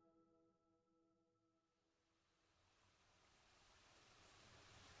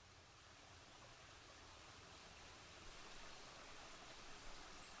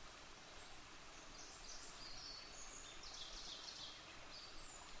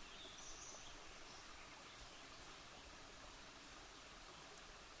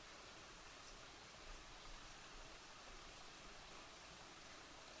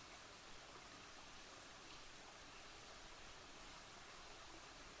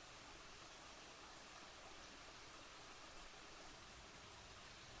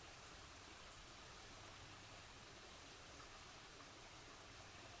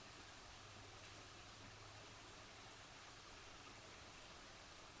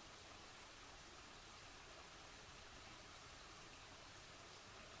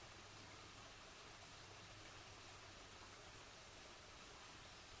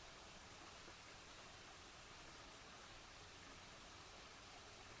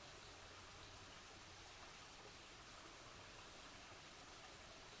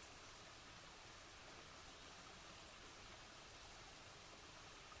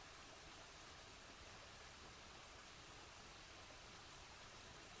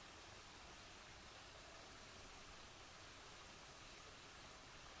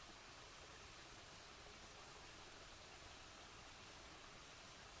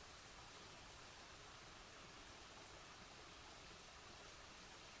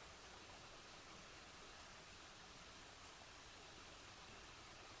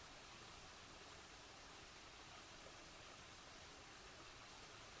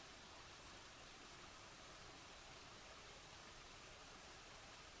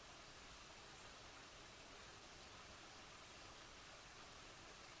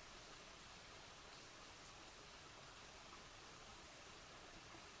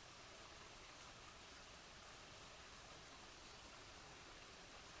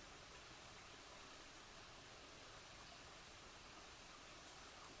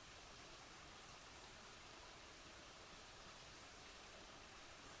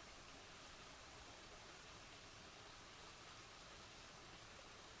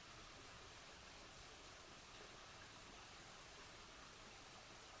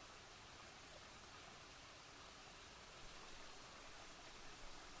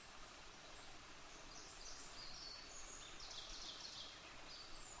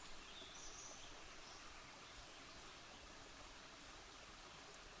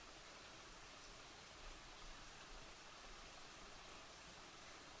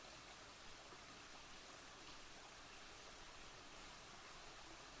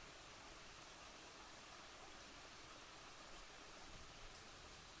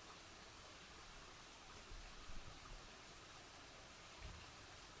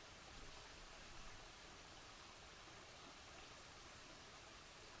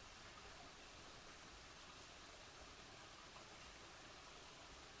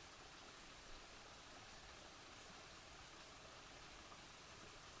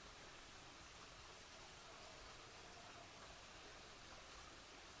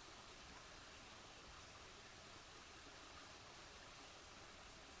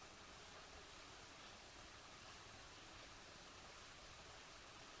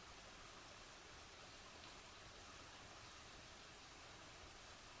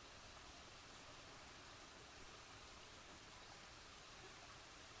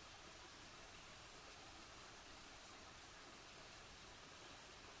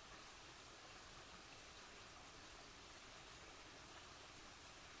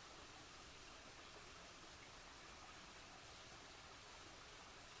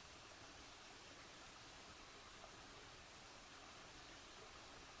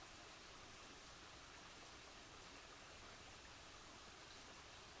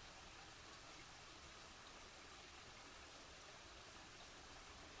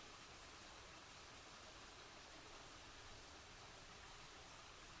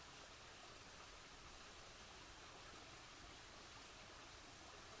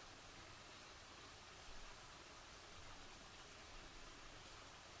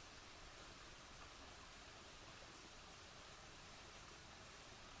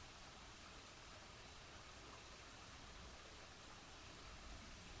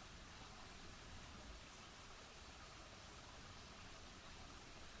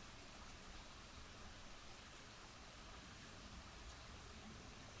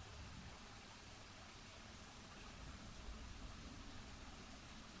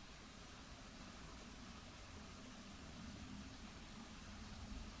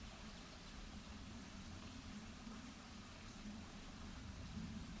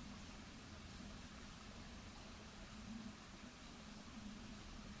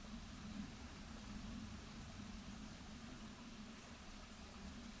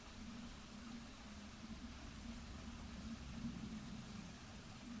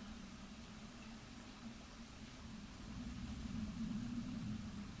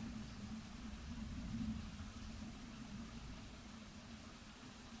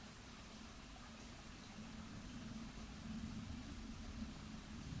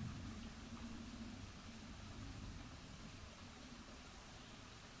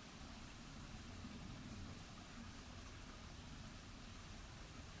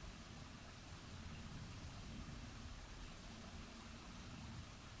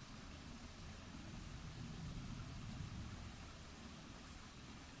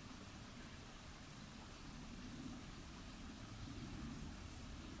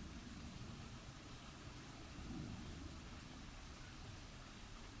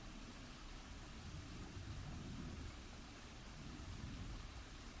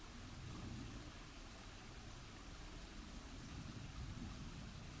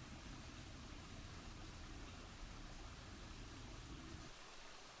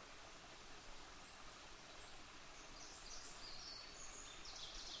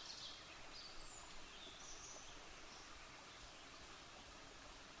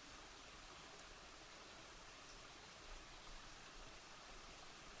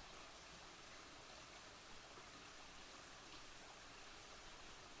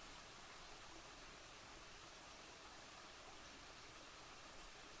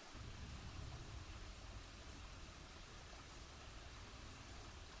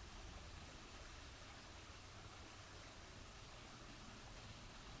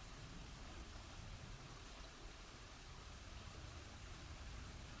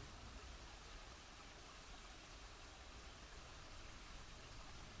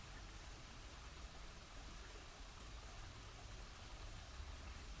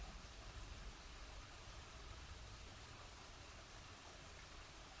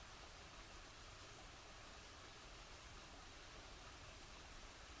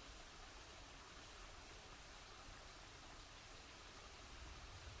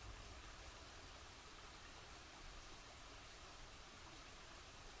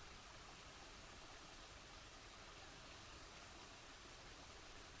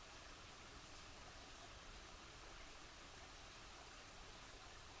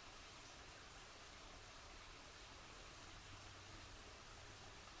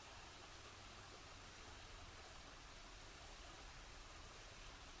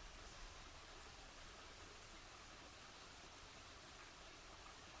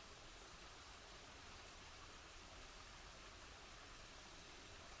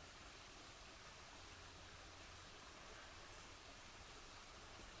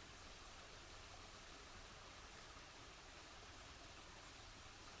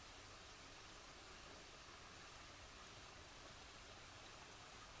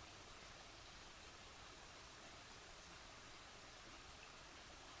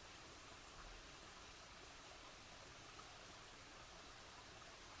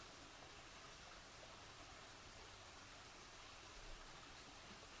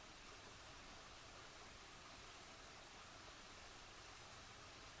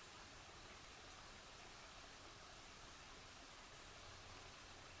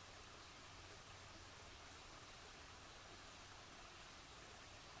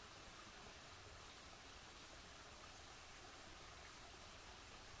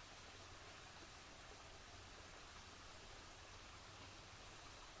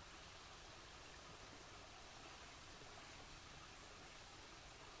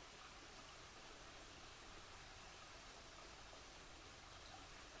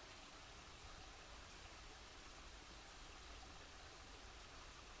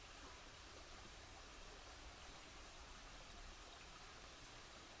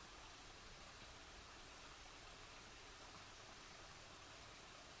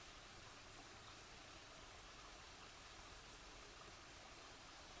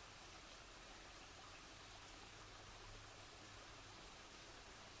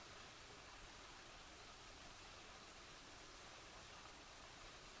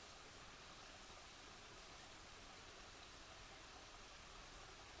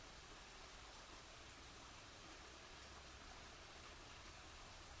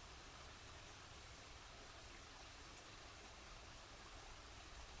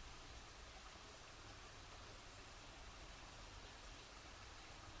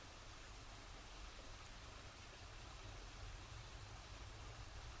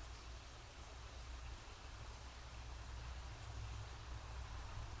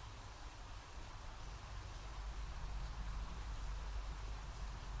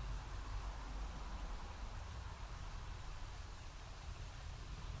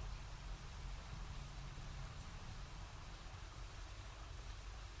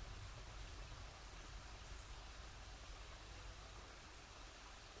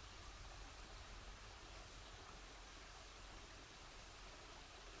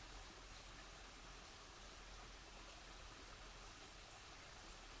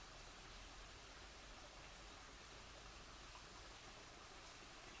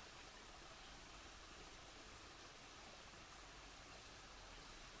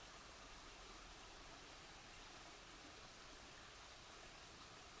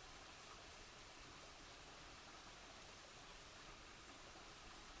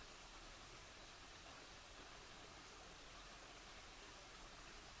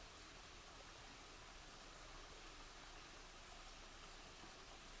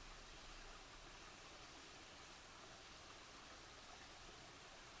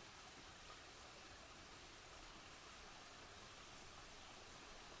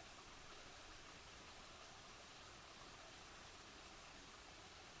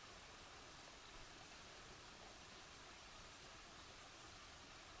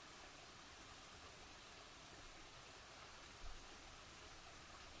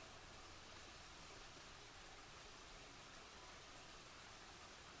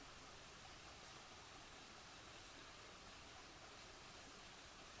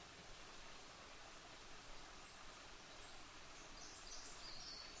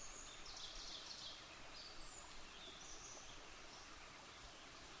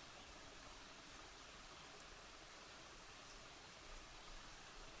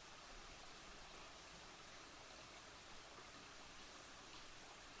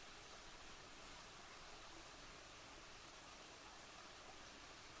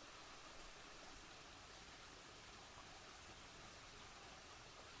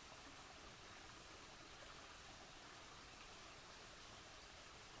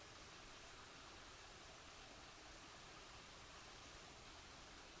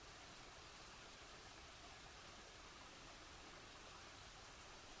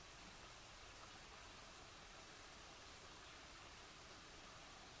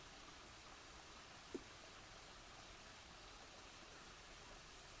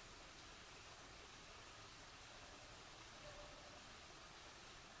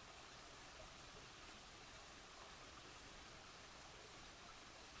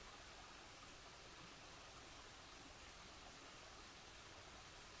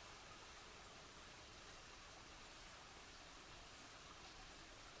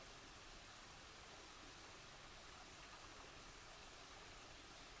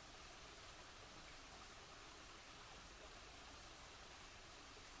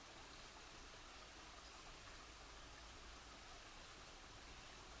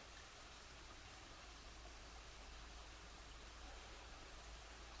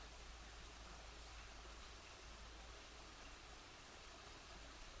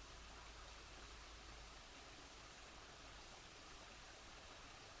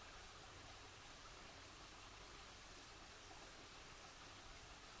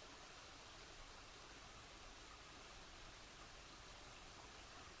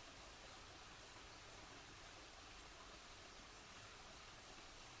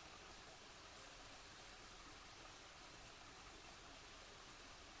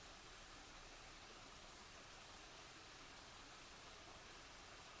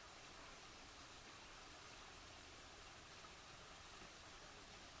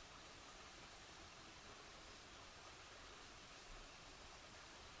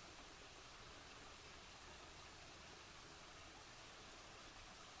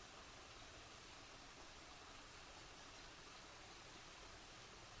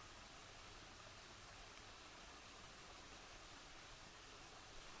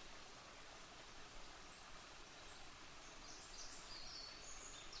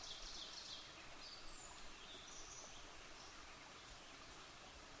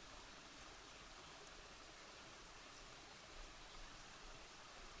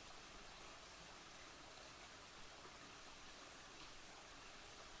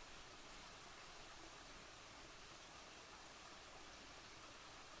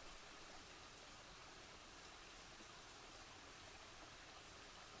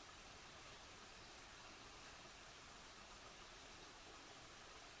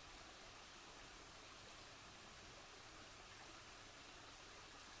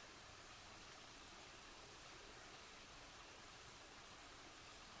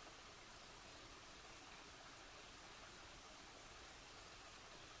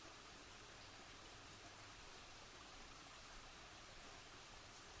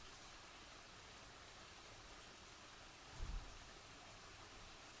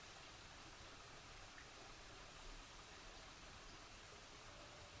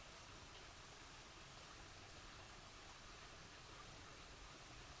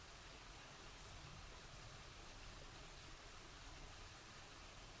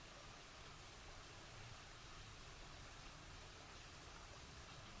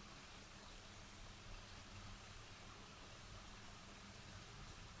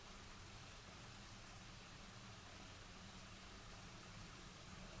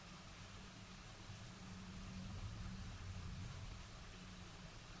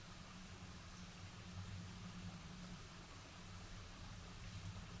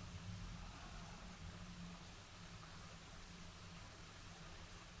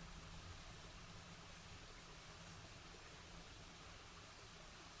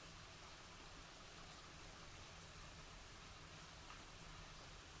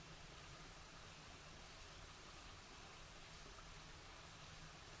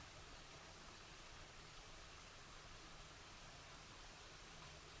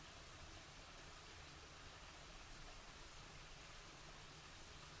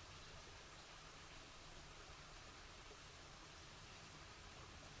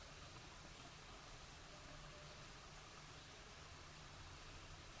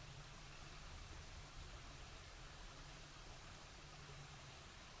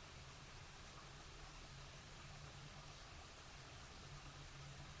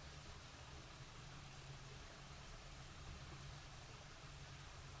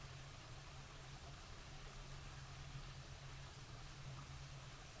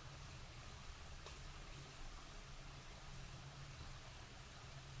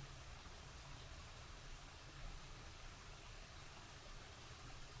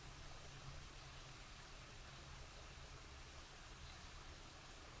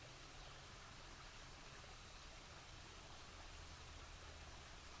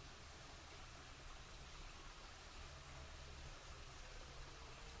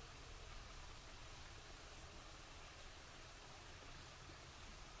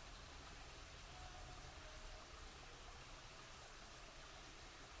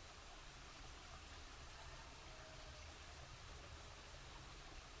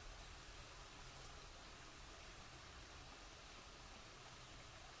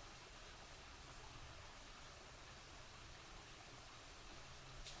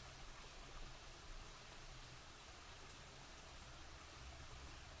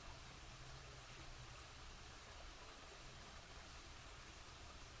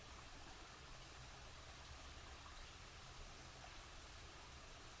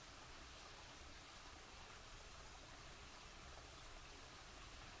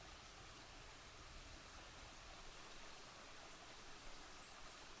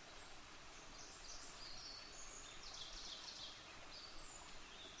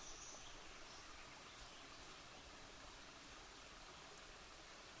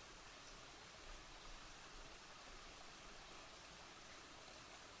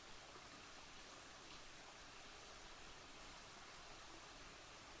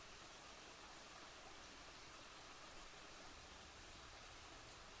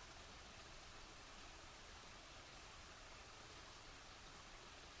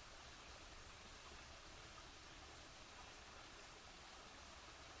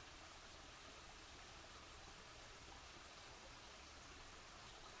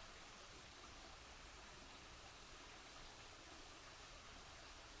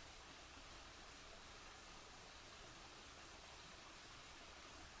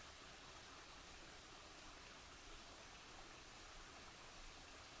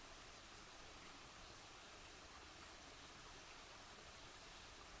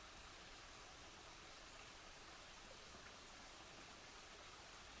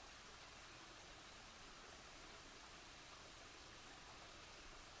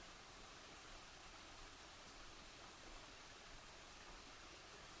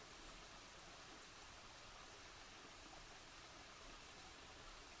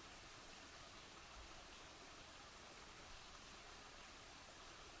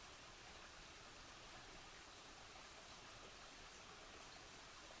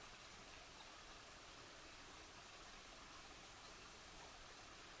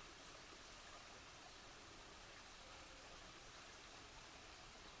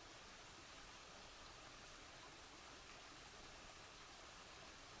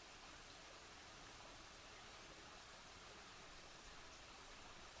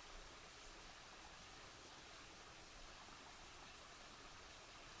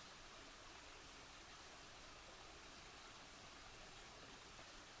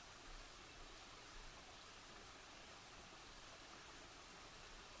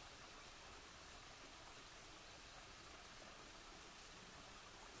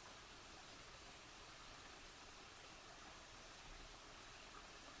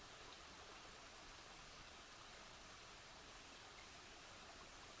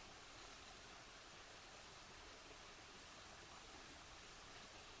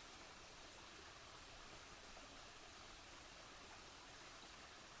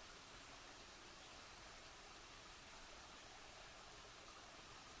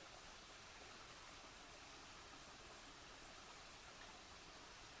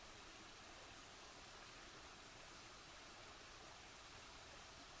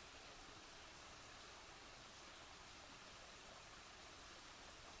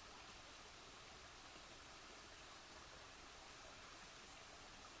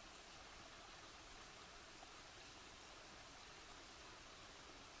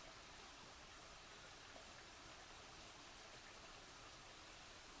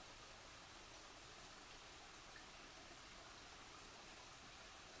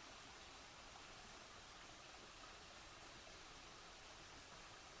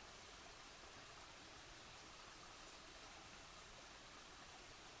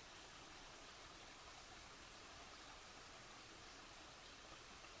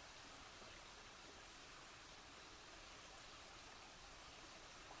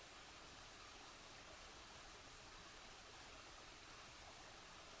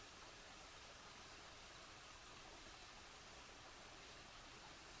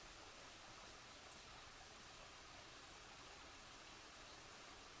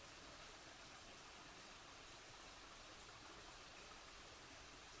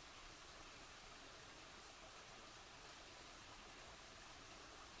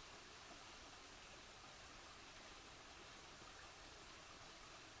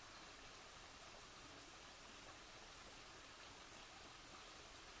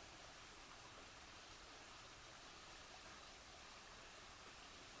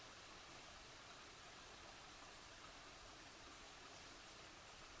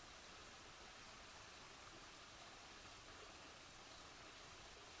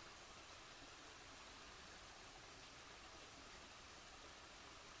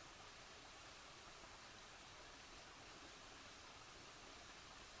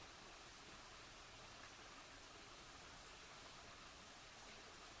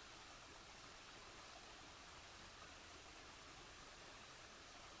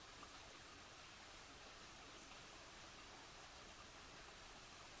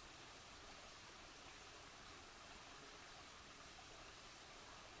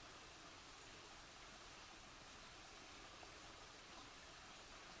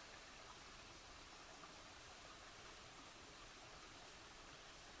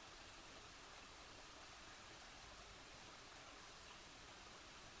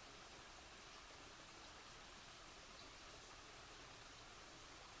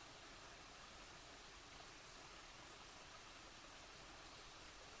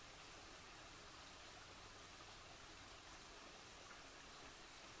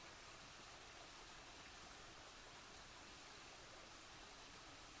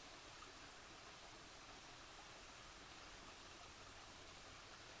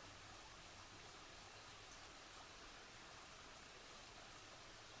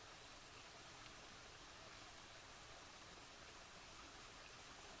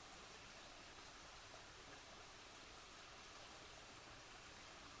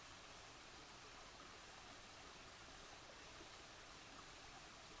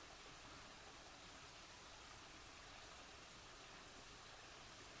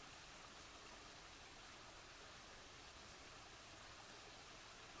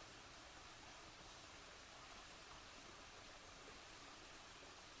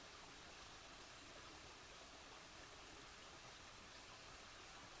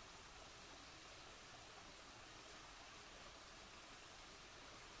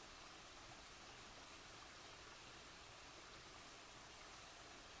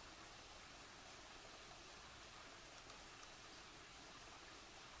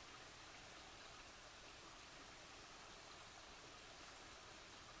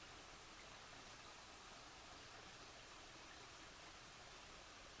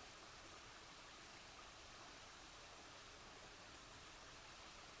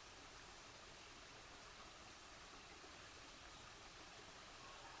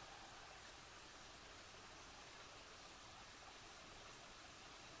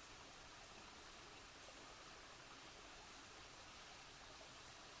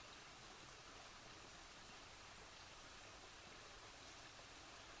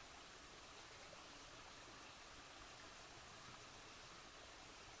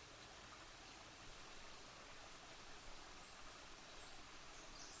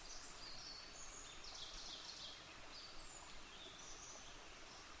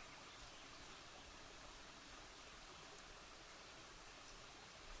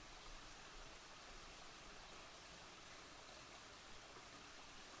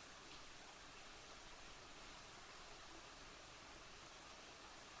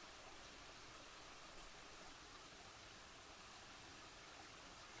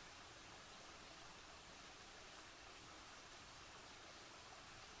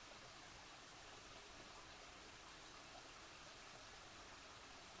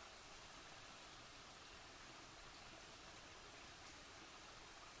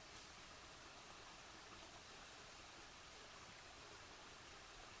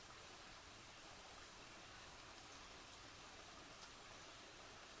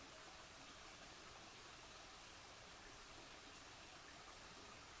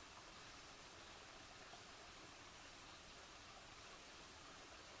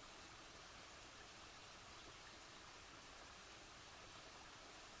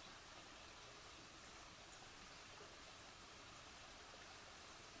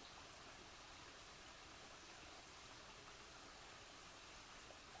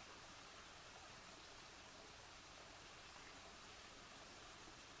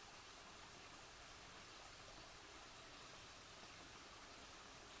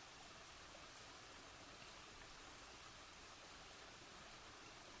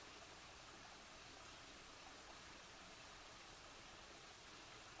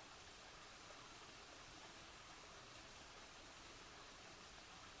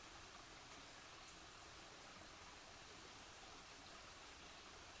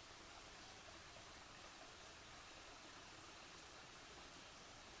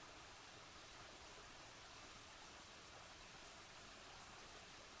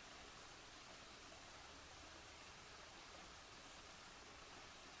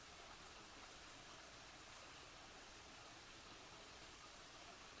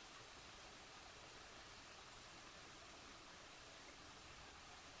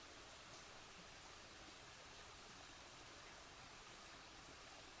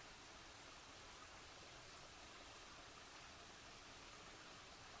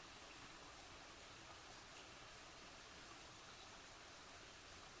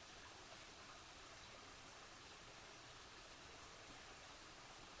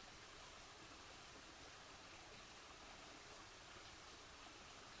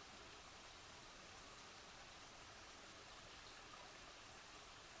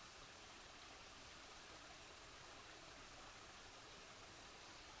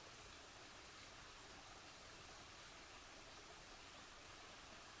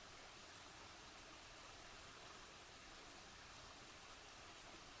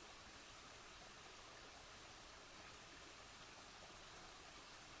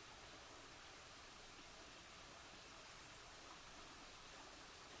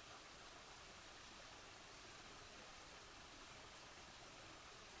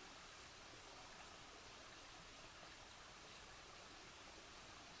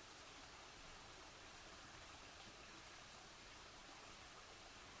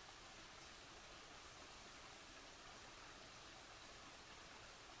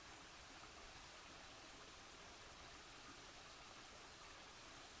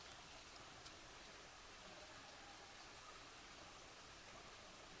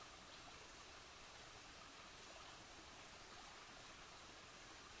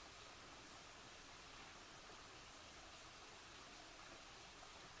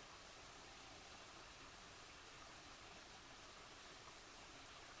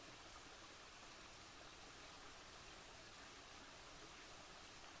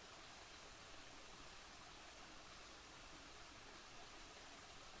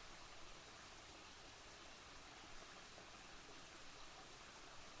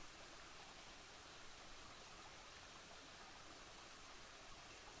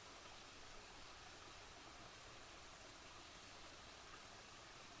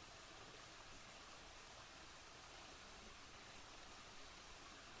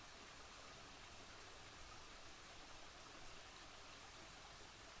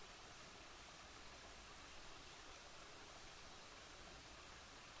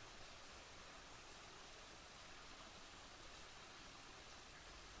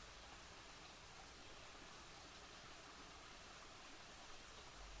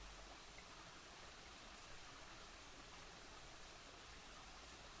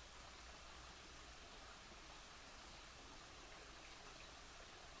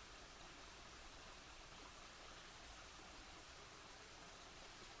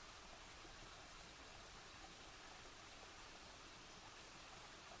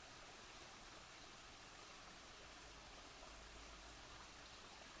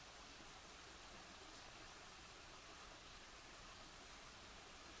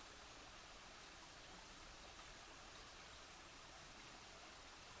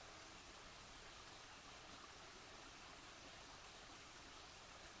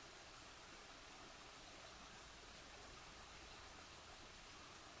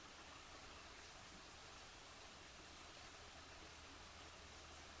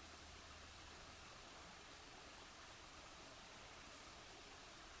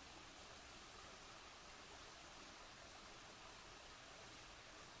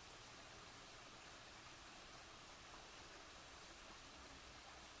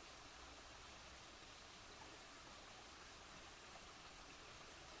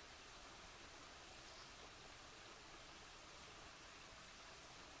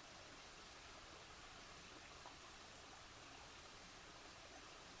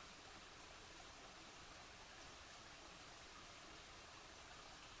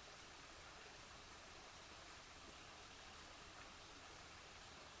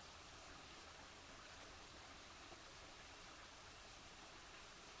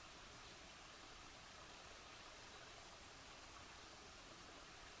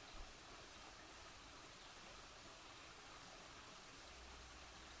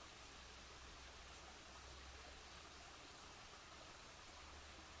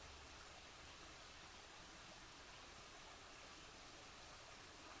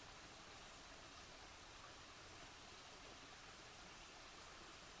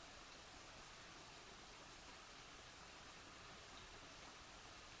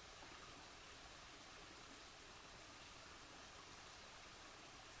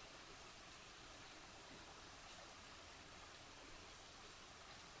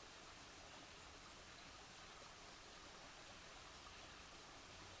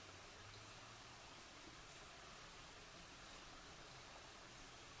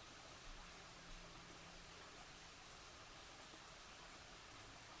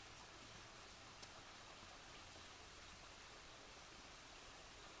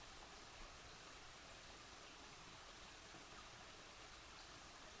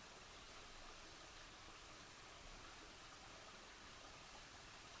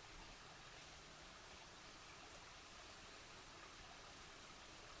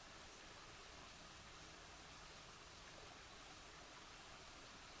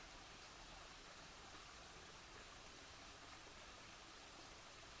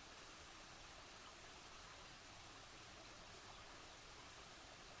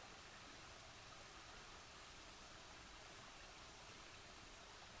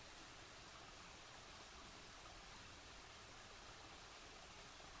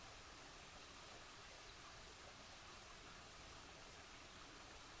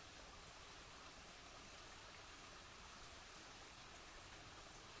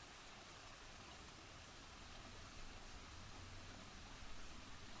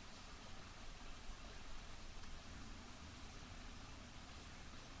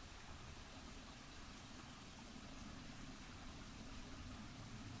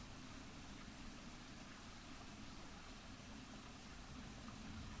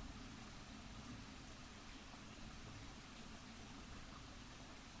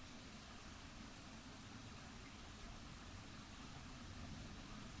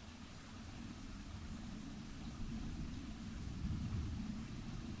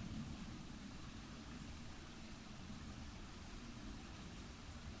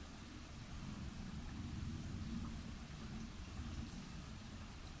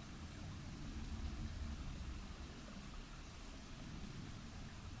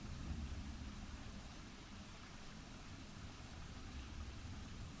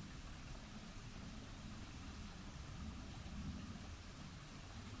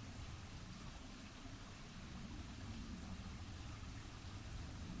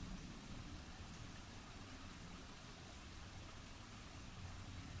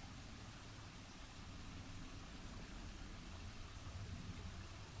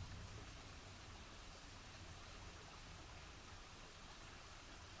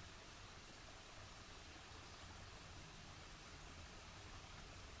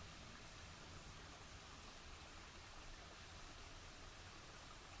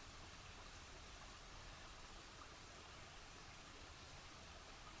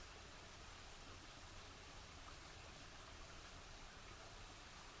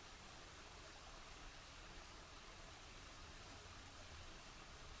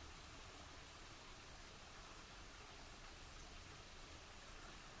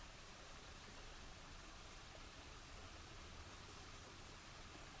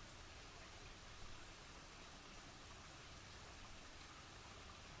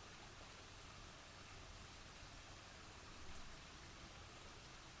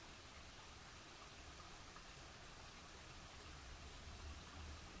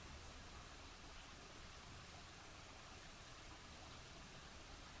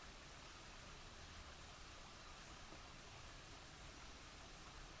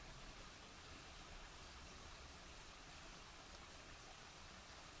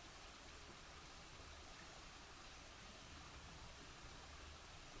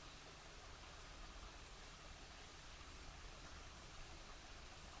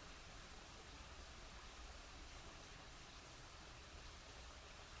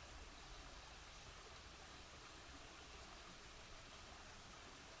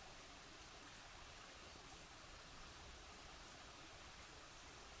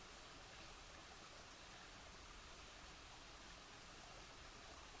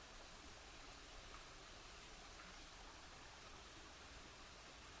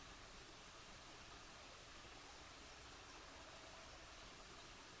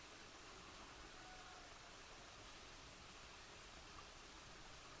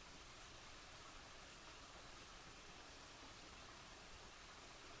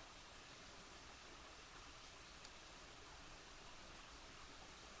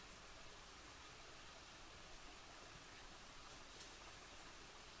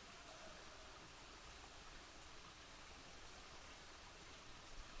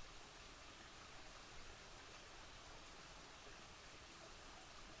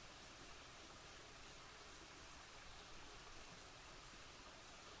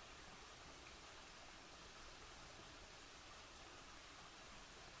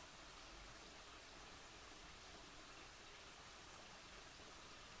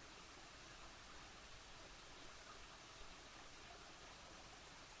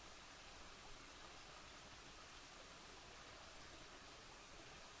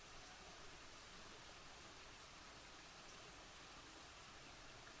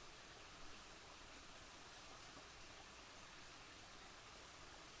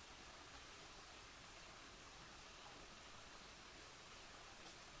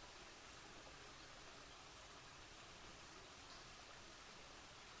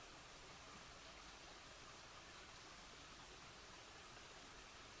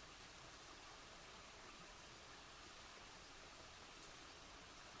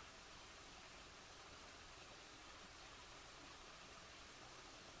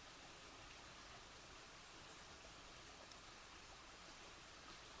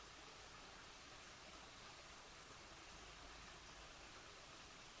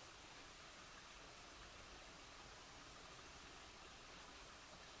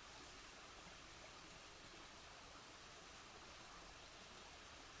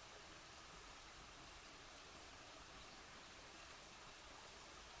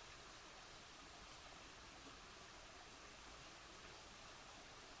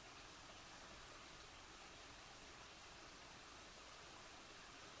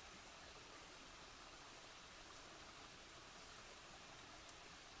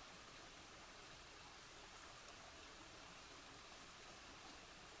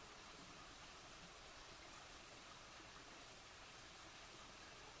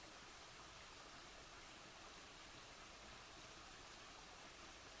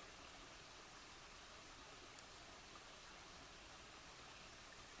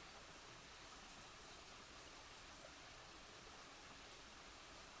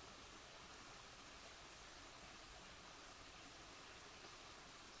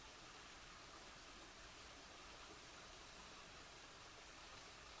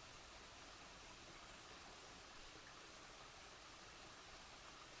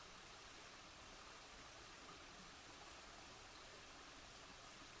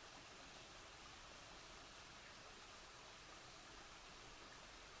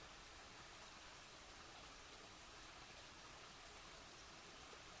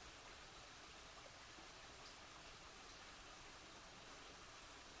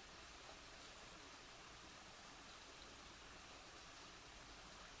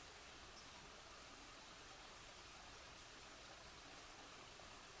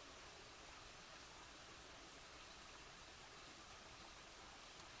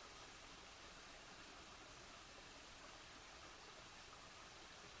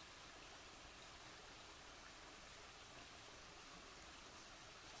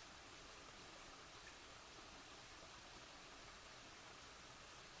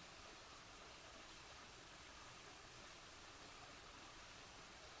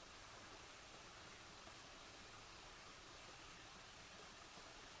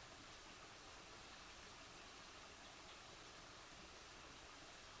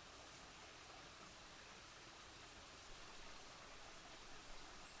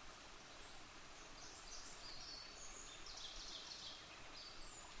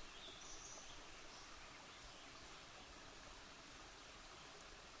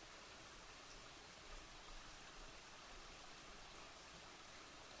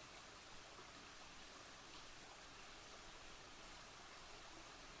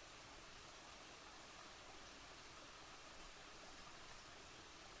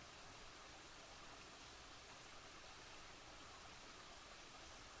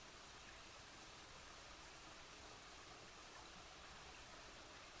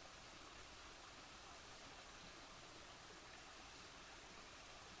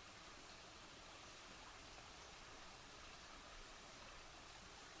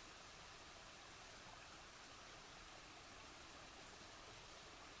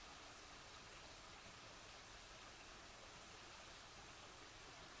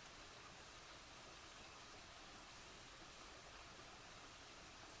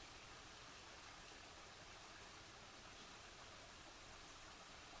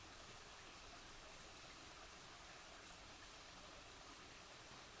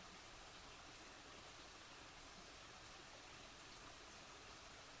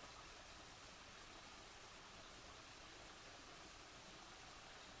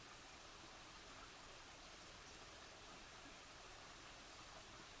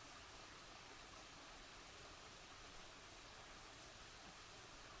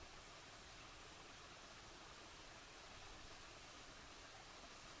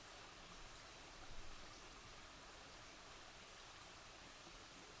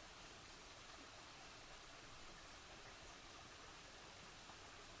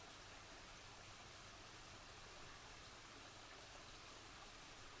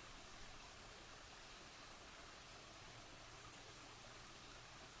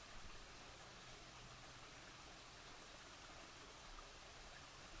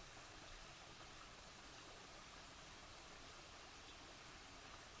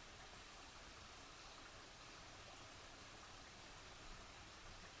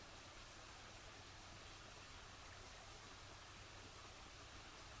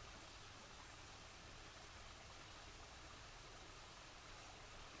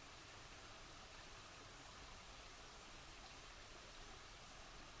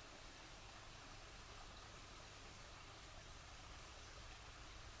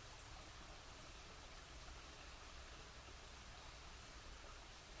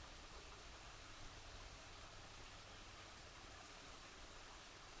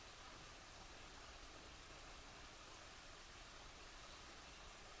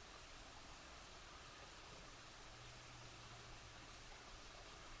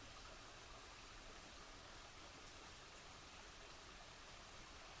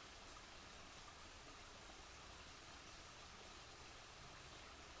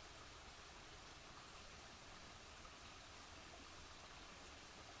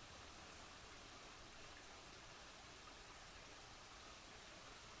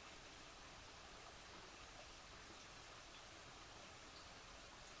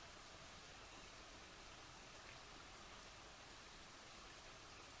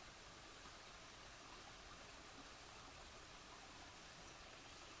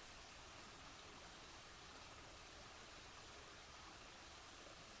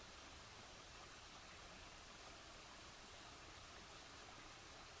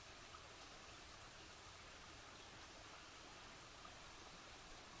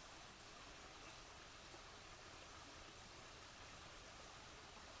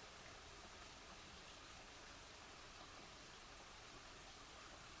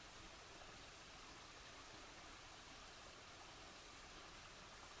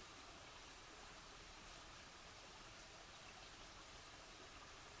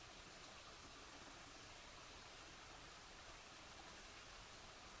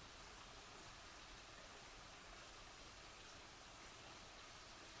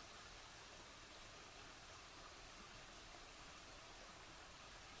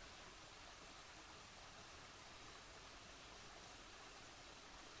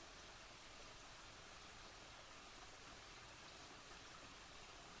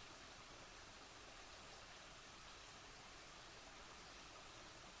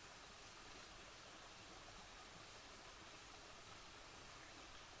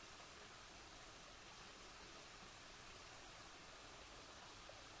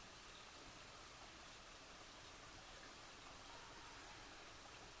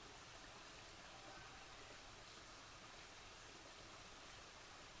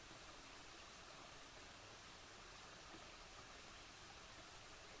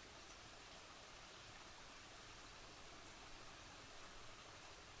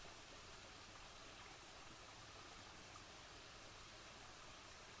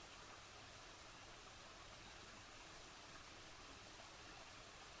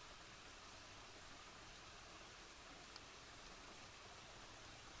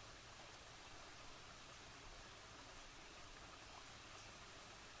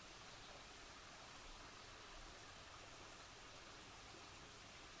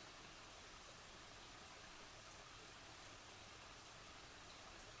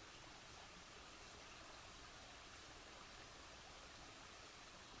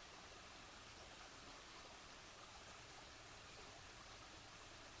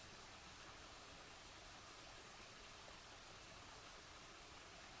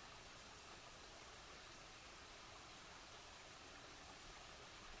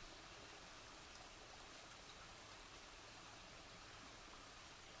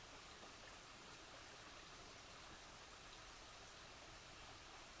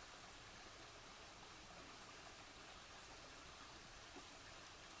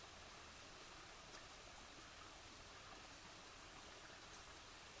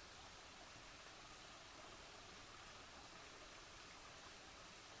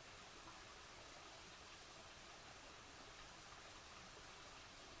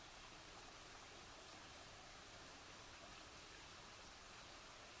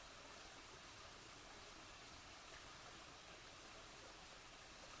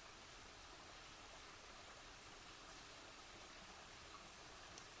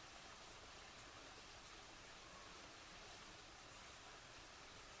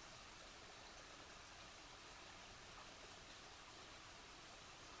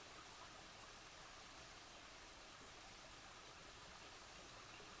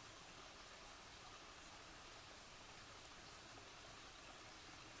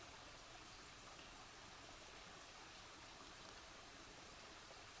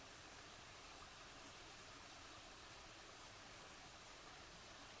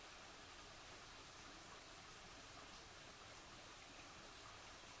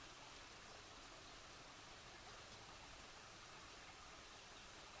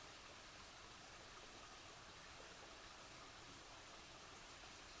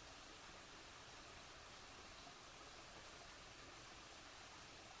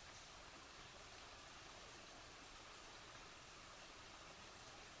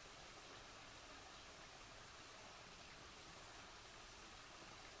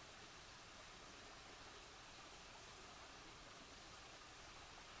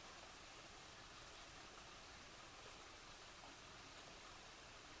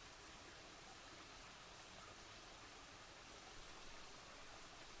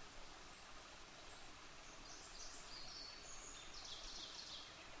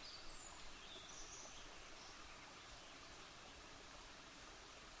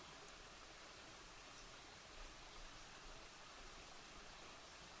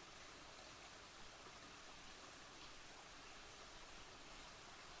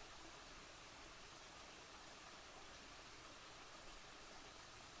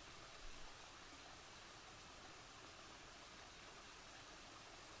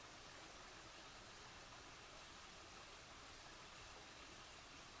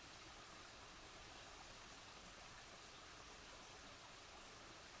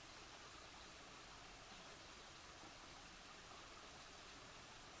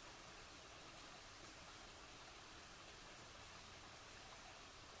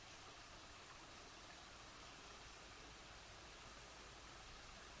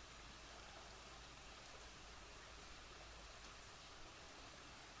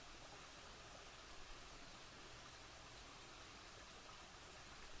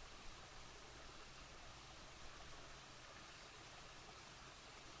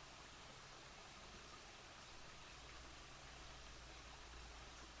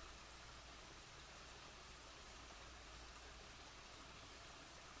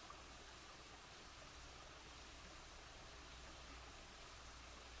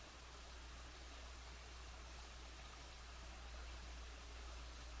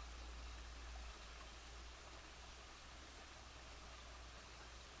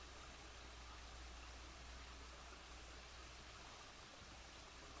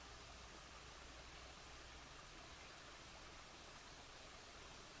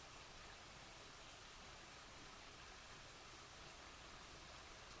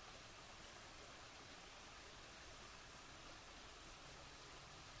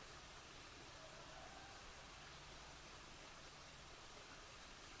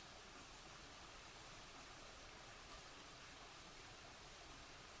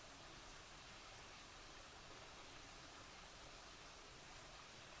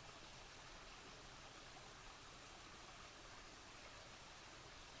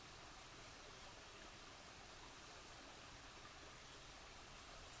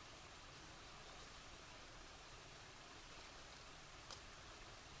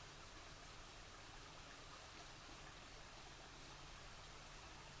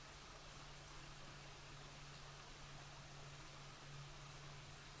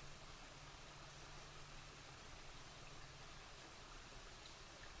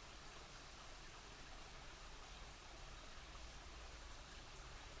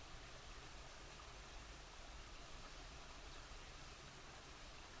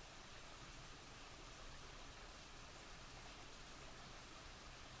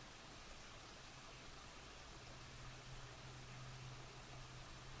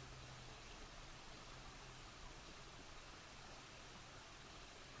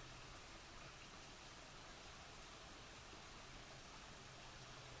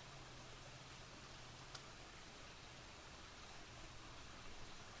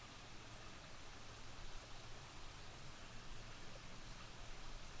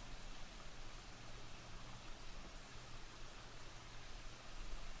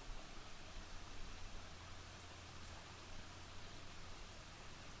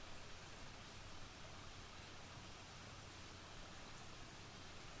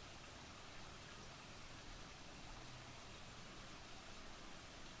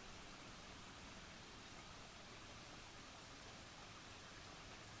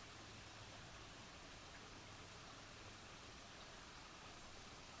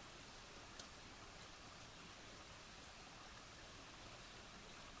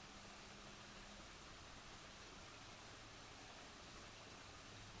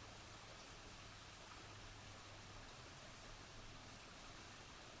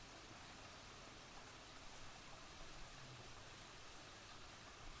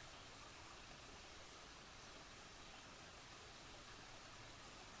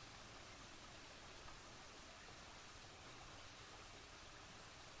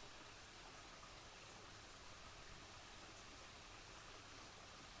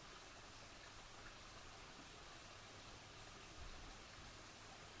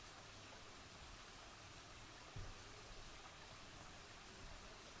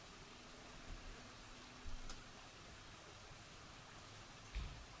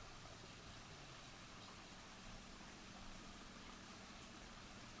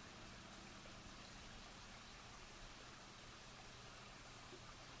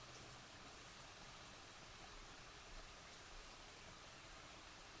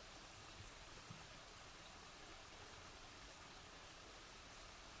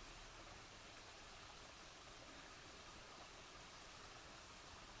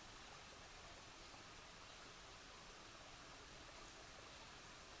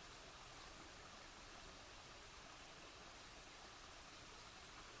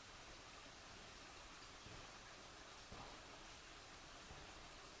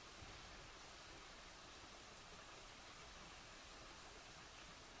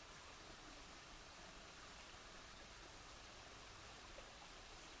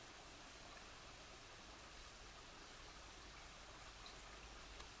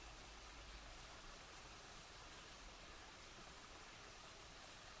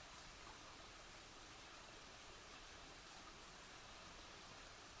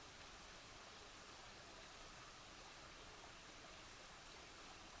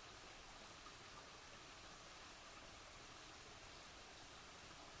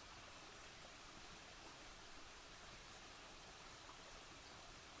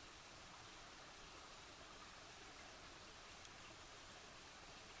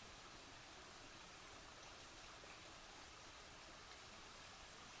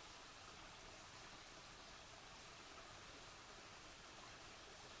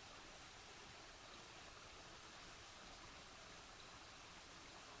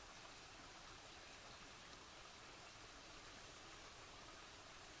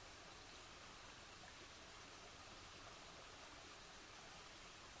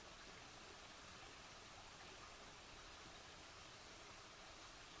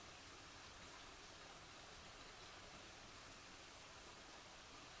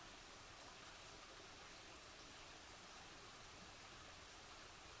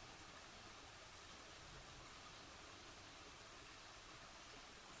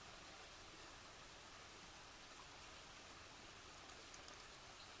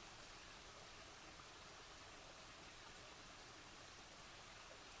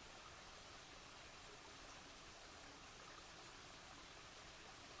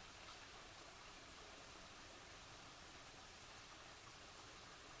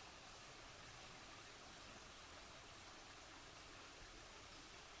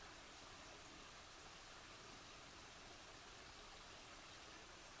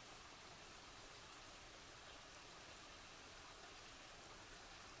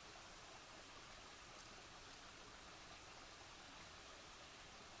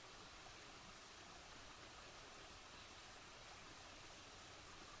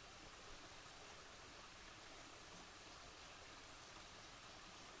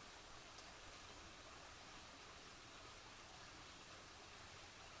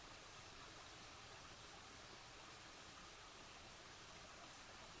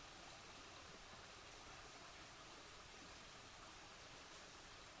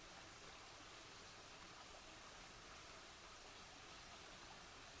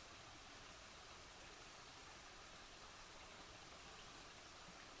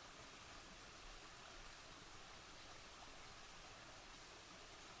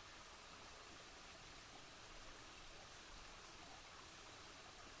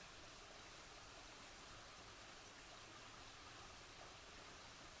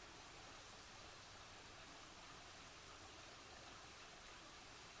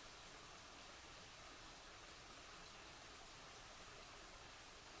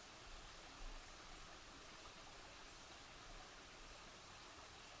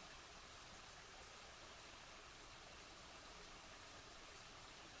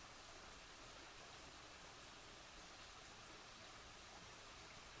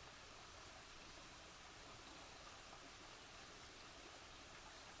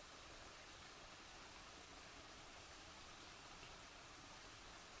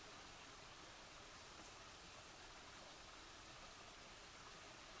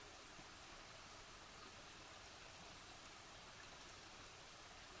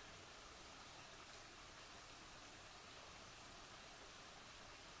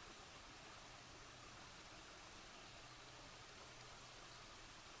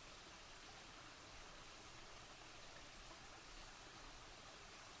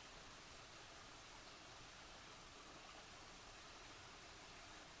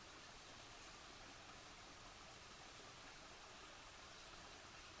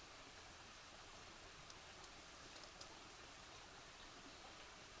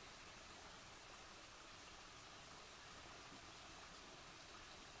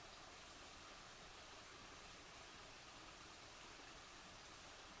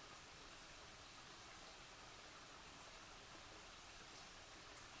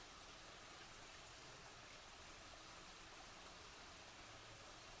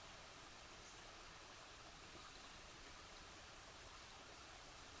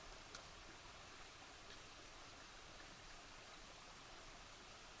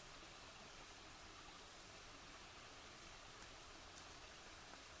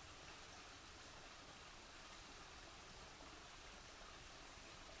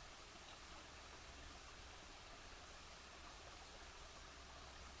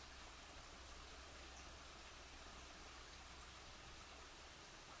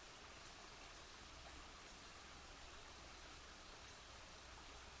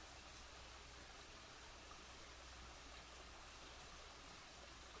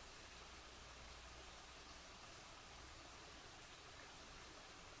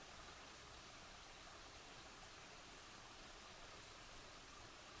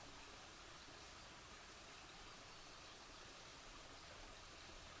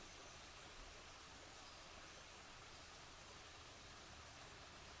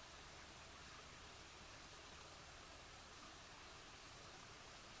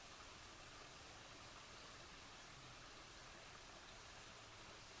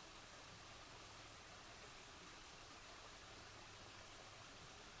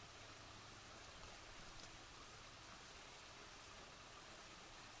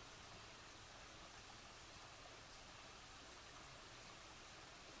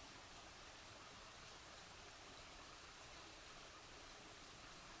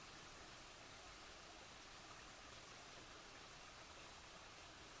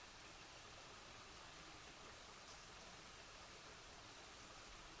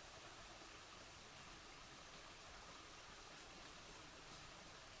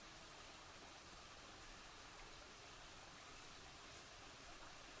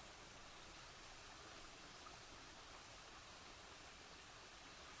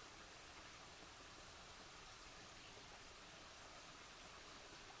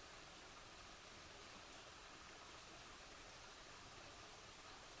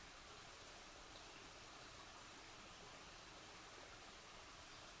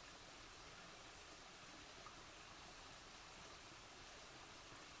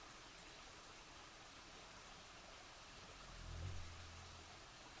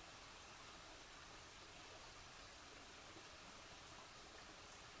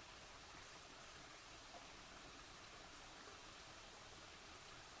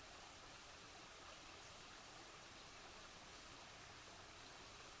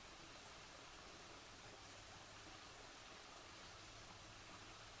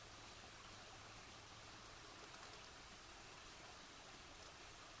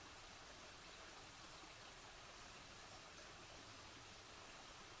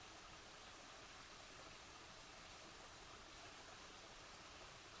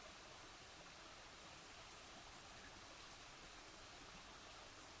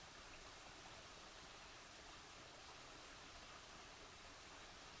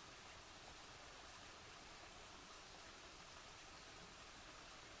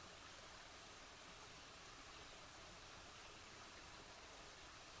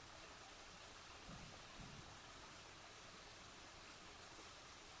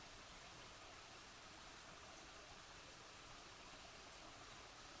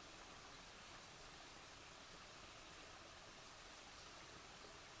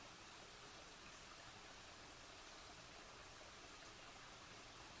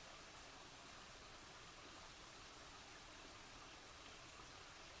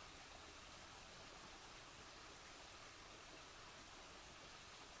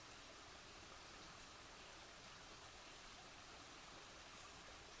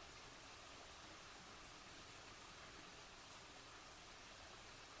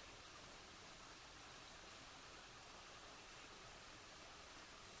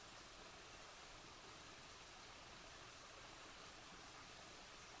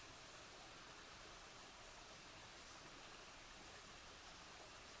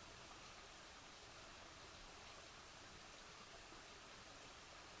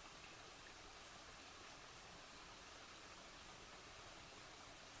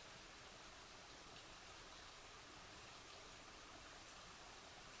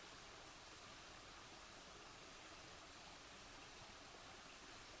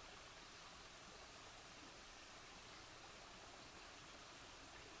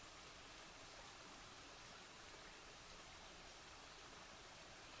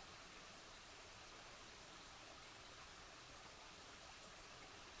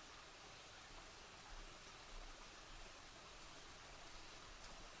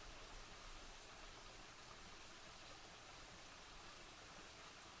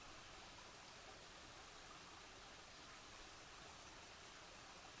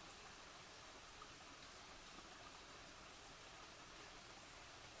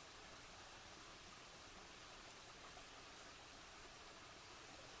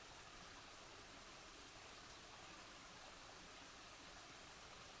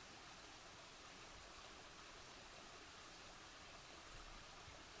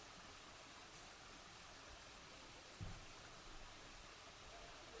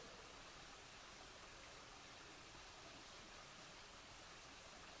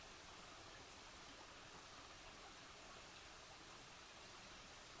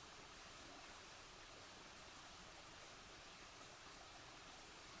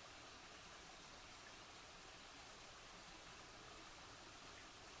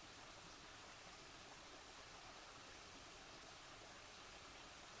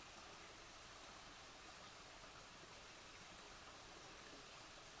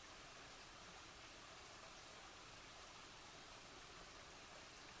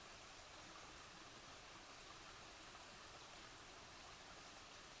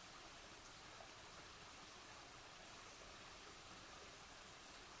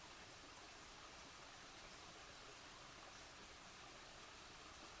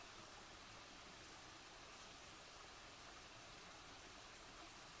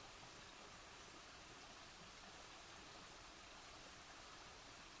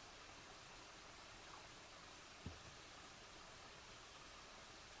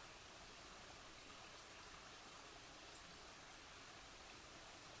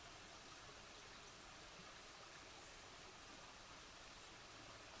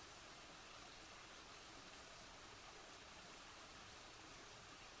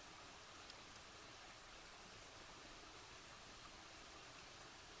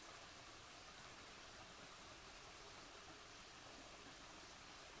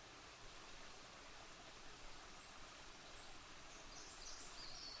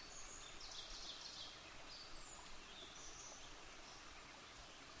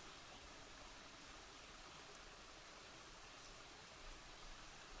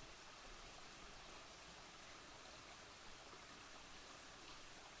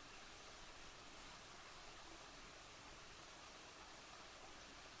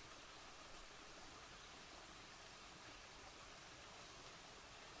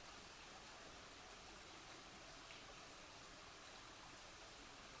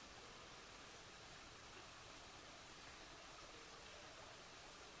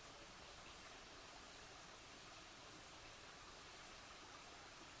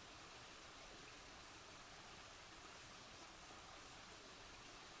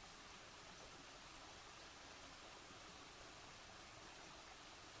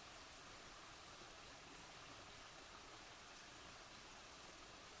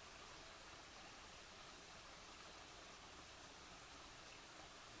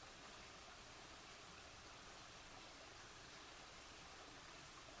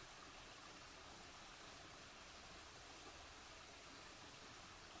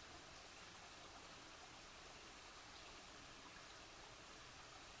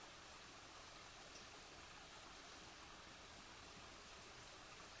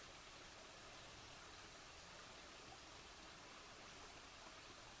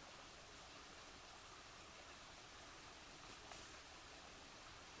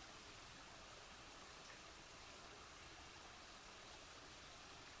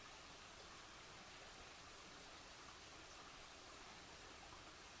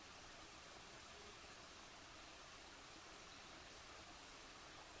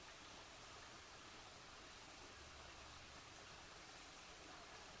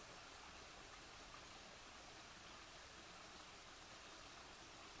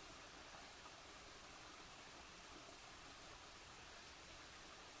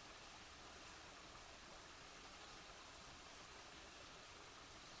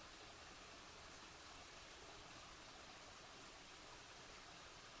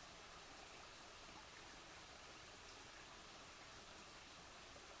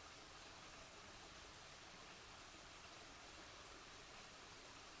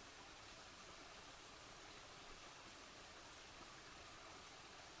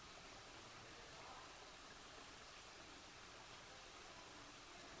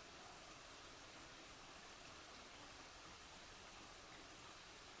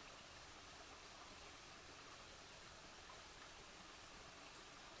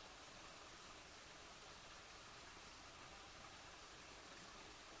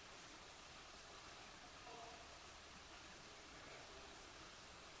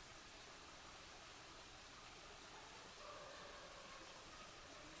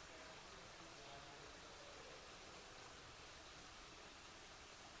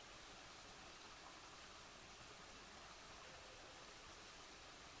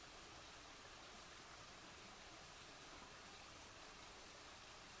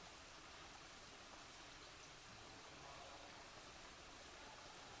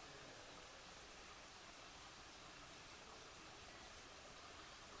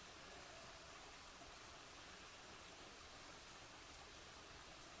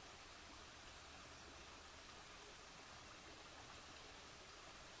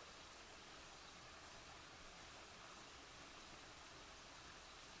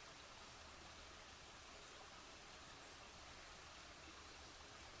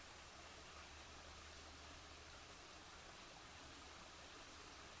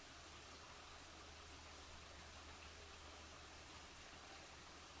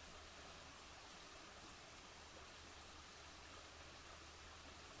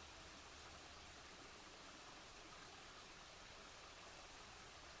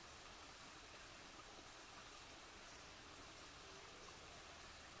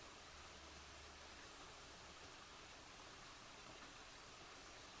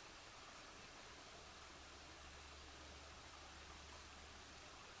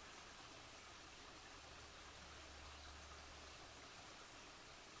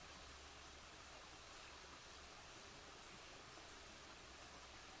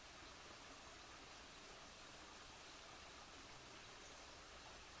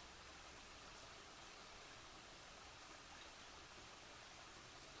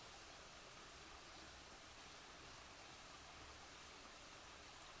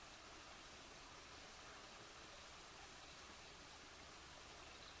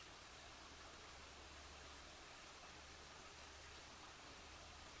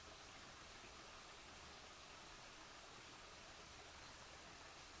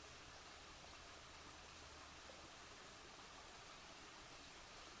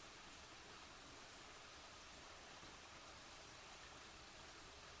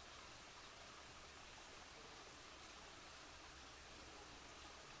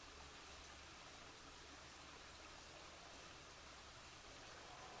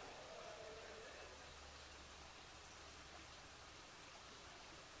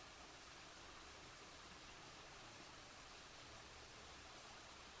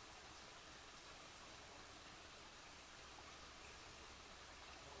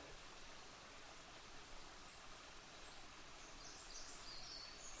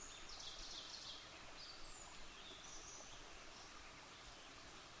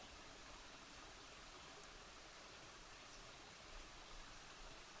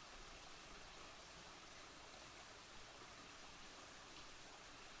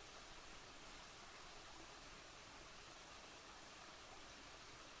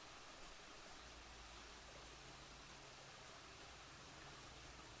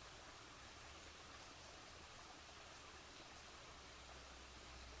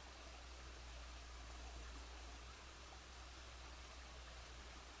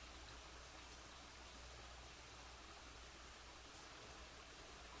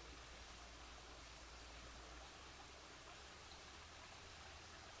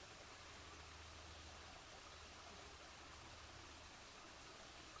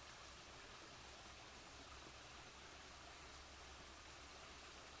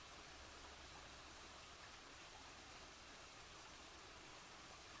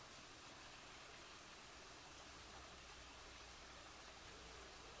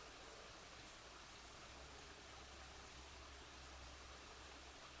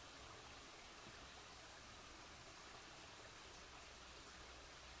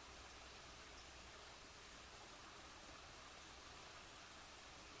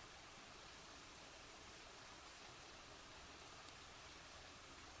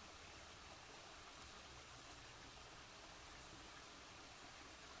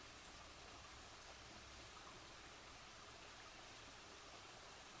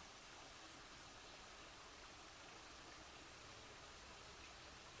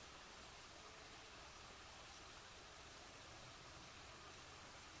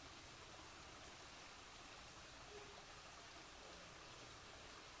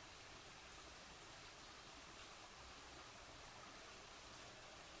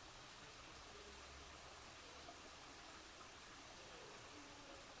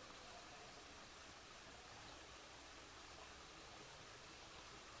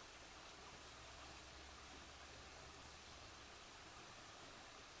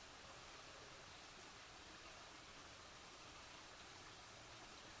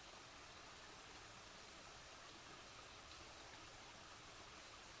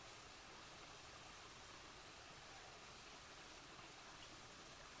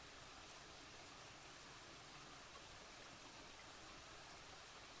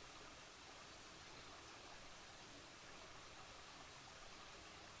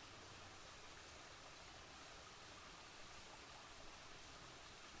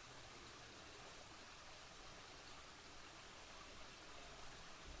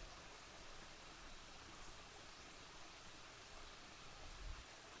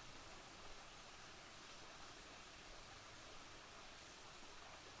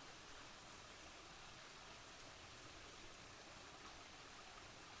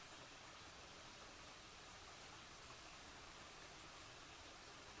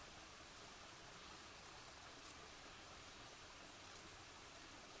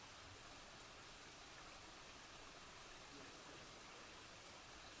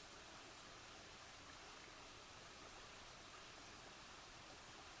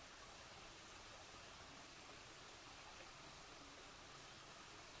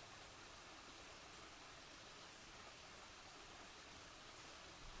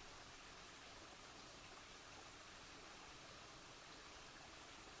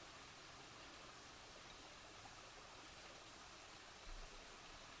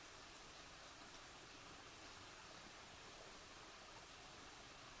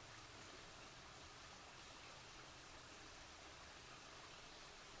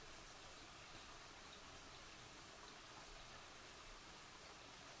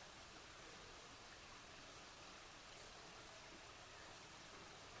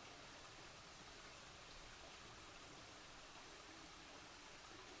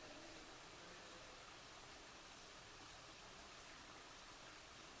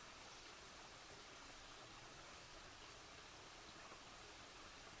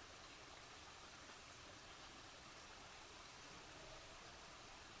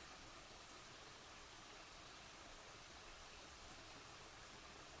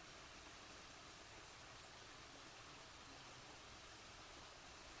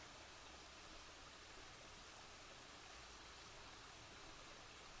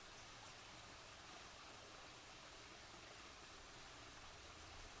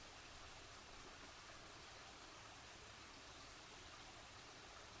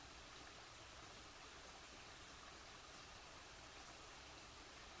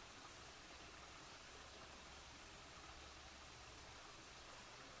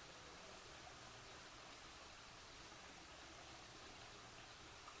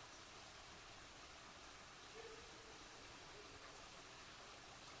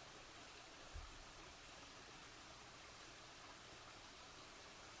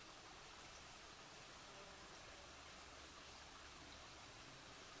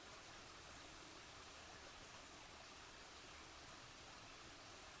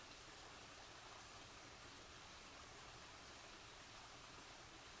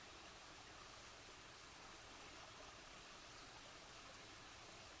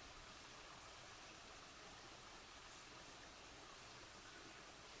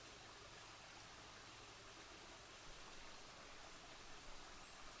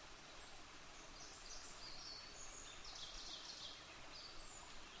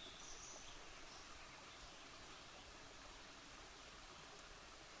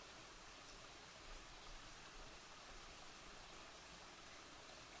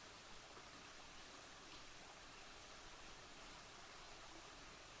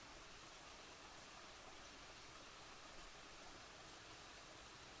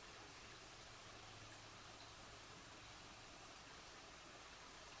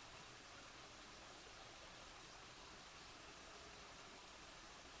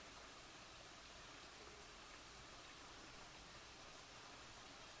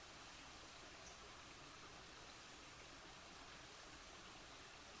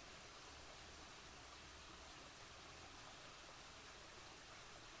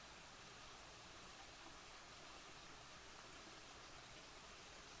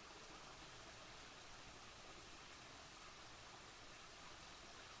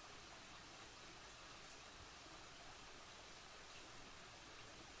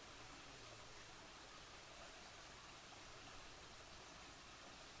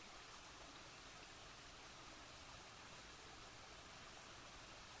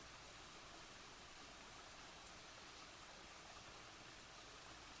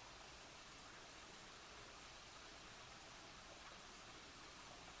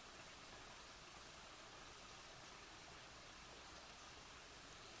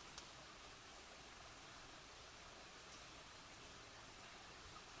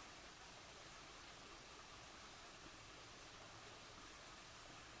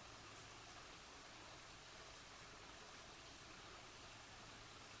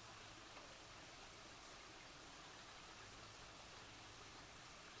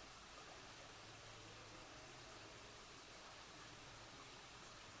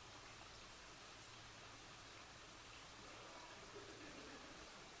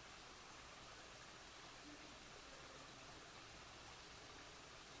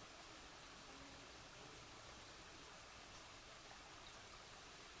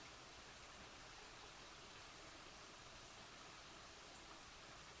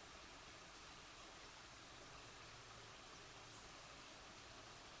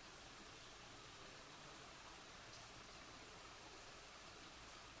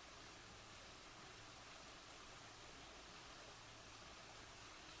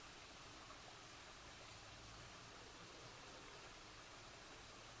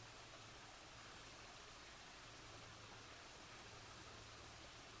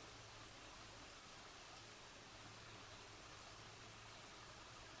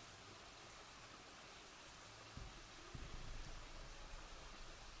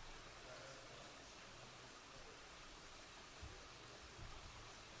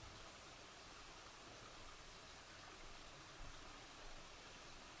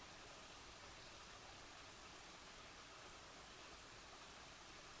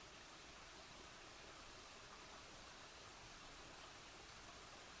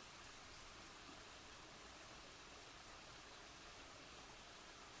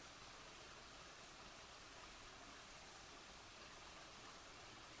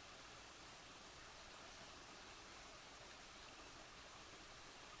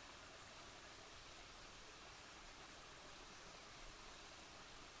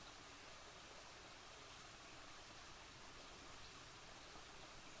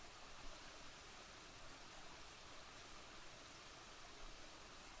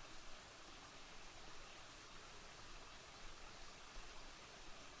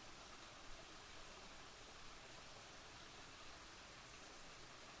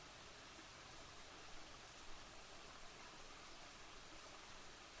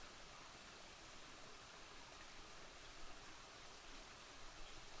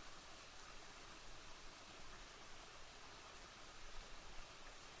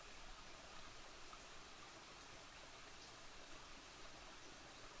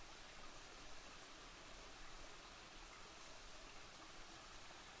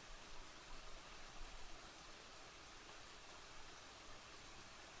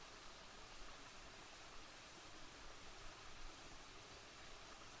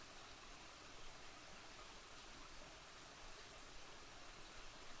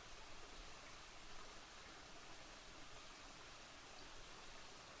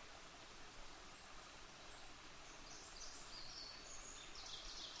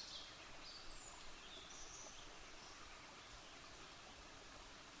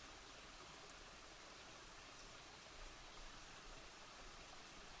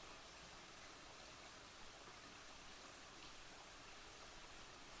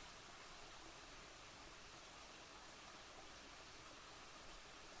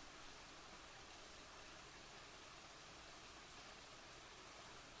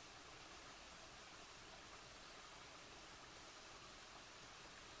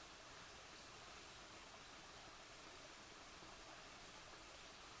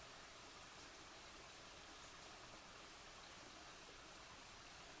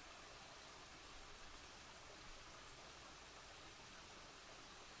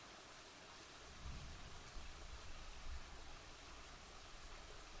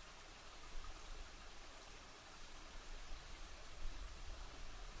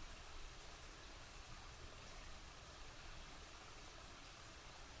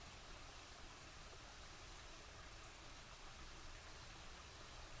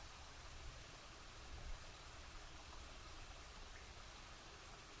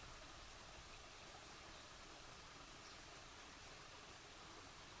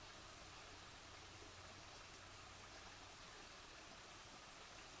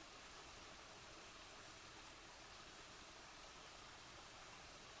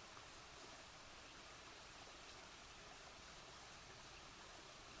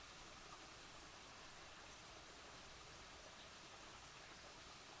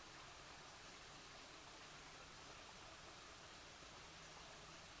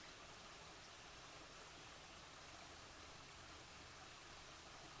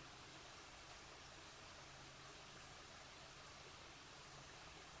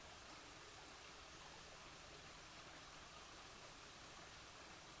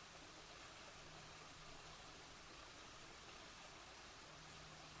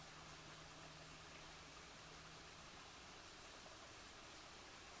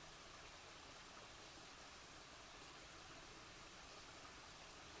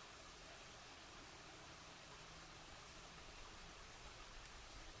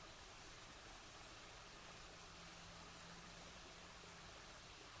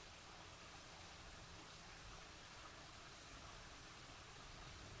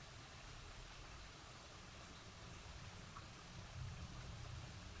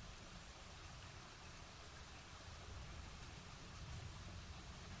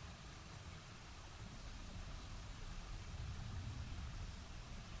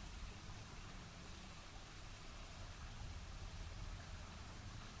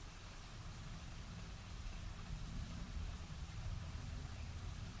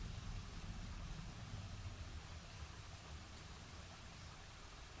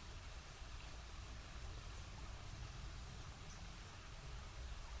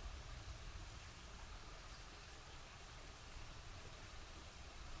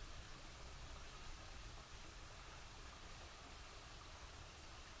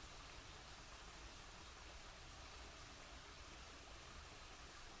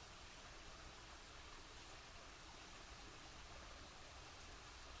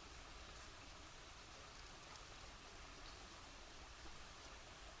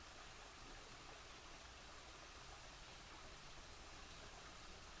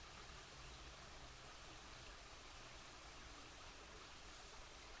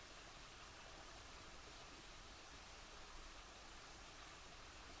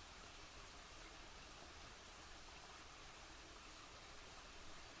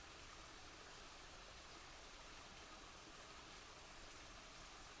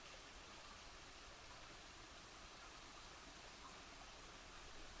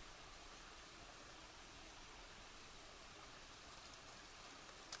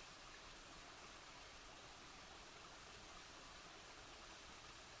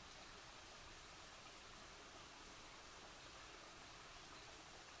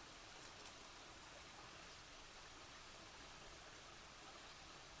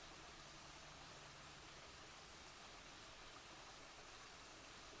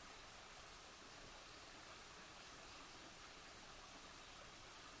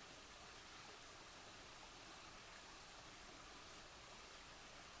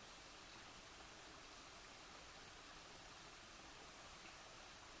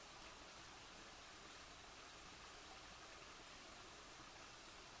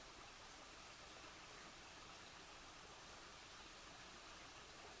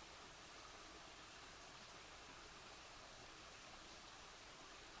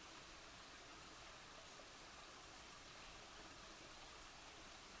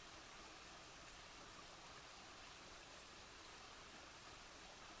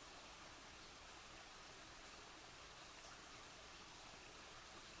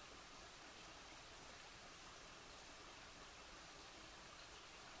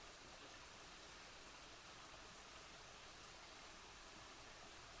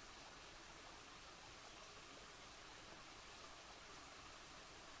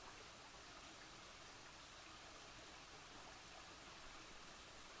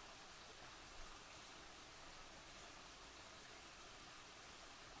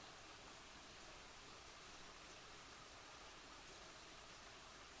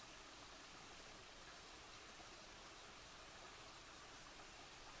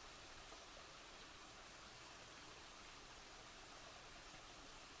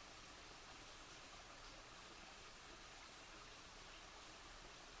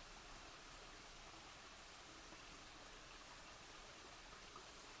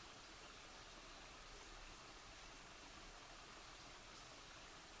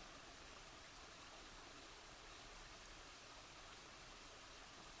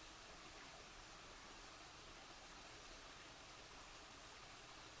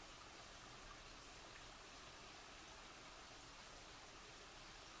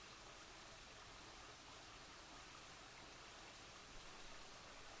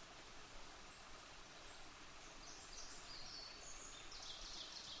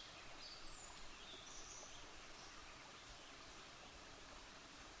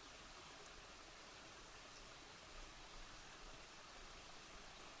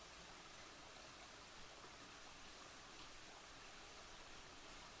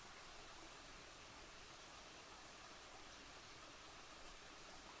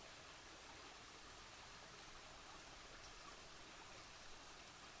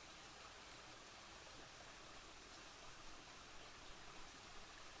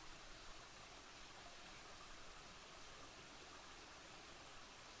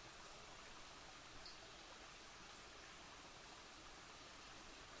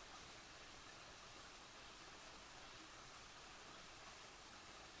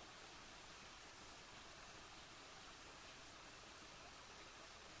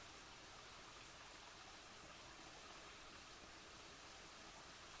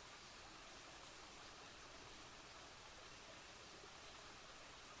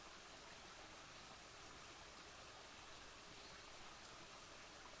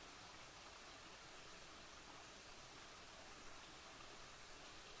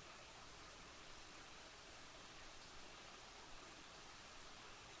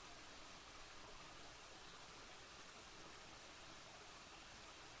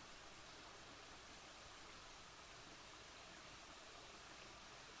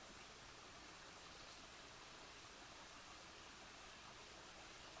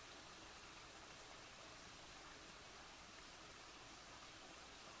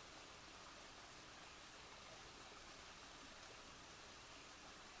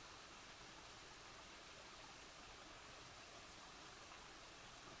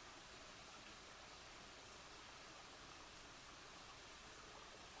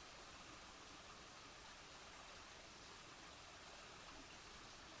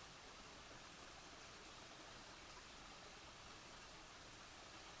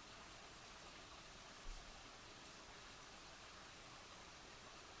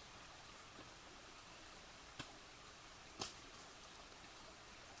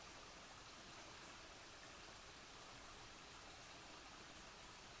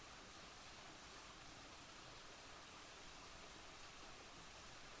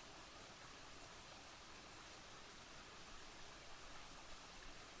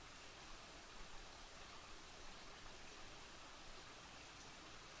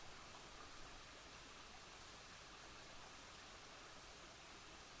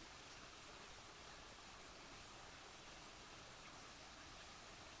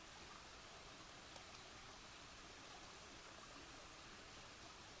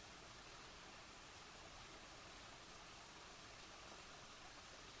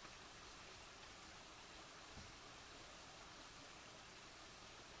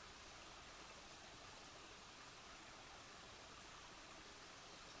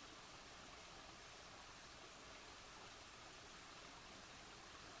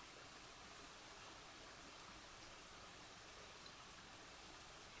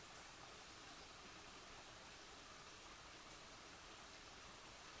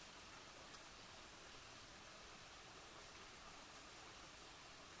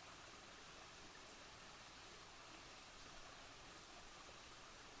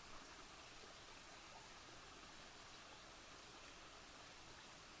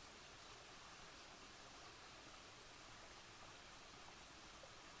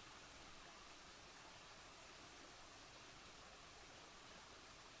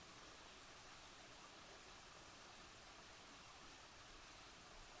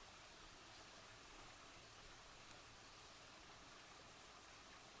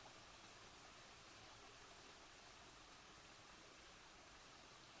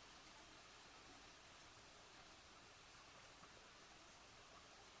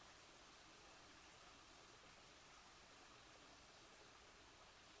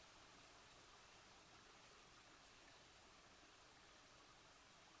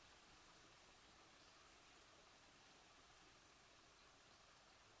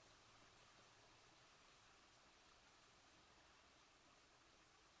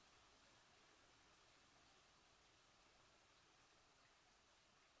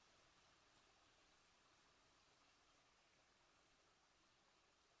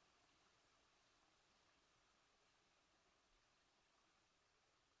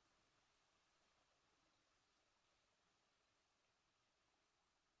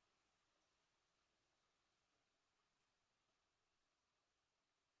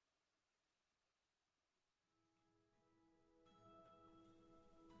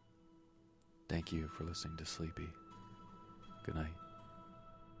 thank you for listening to Sleepy. Good night.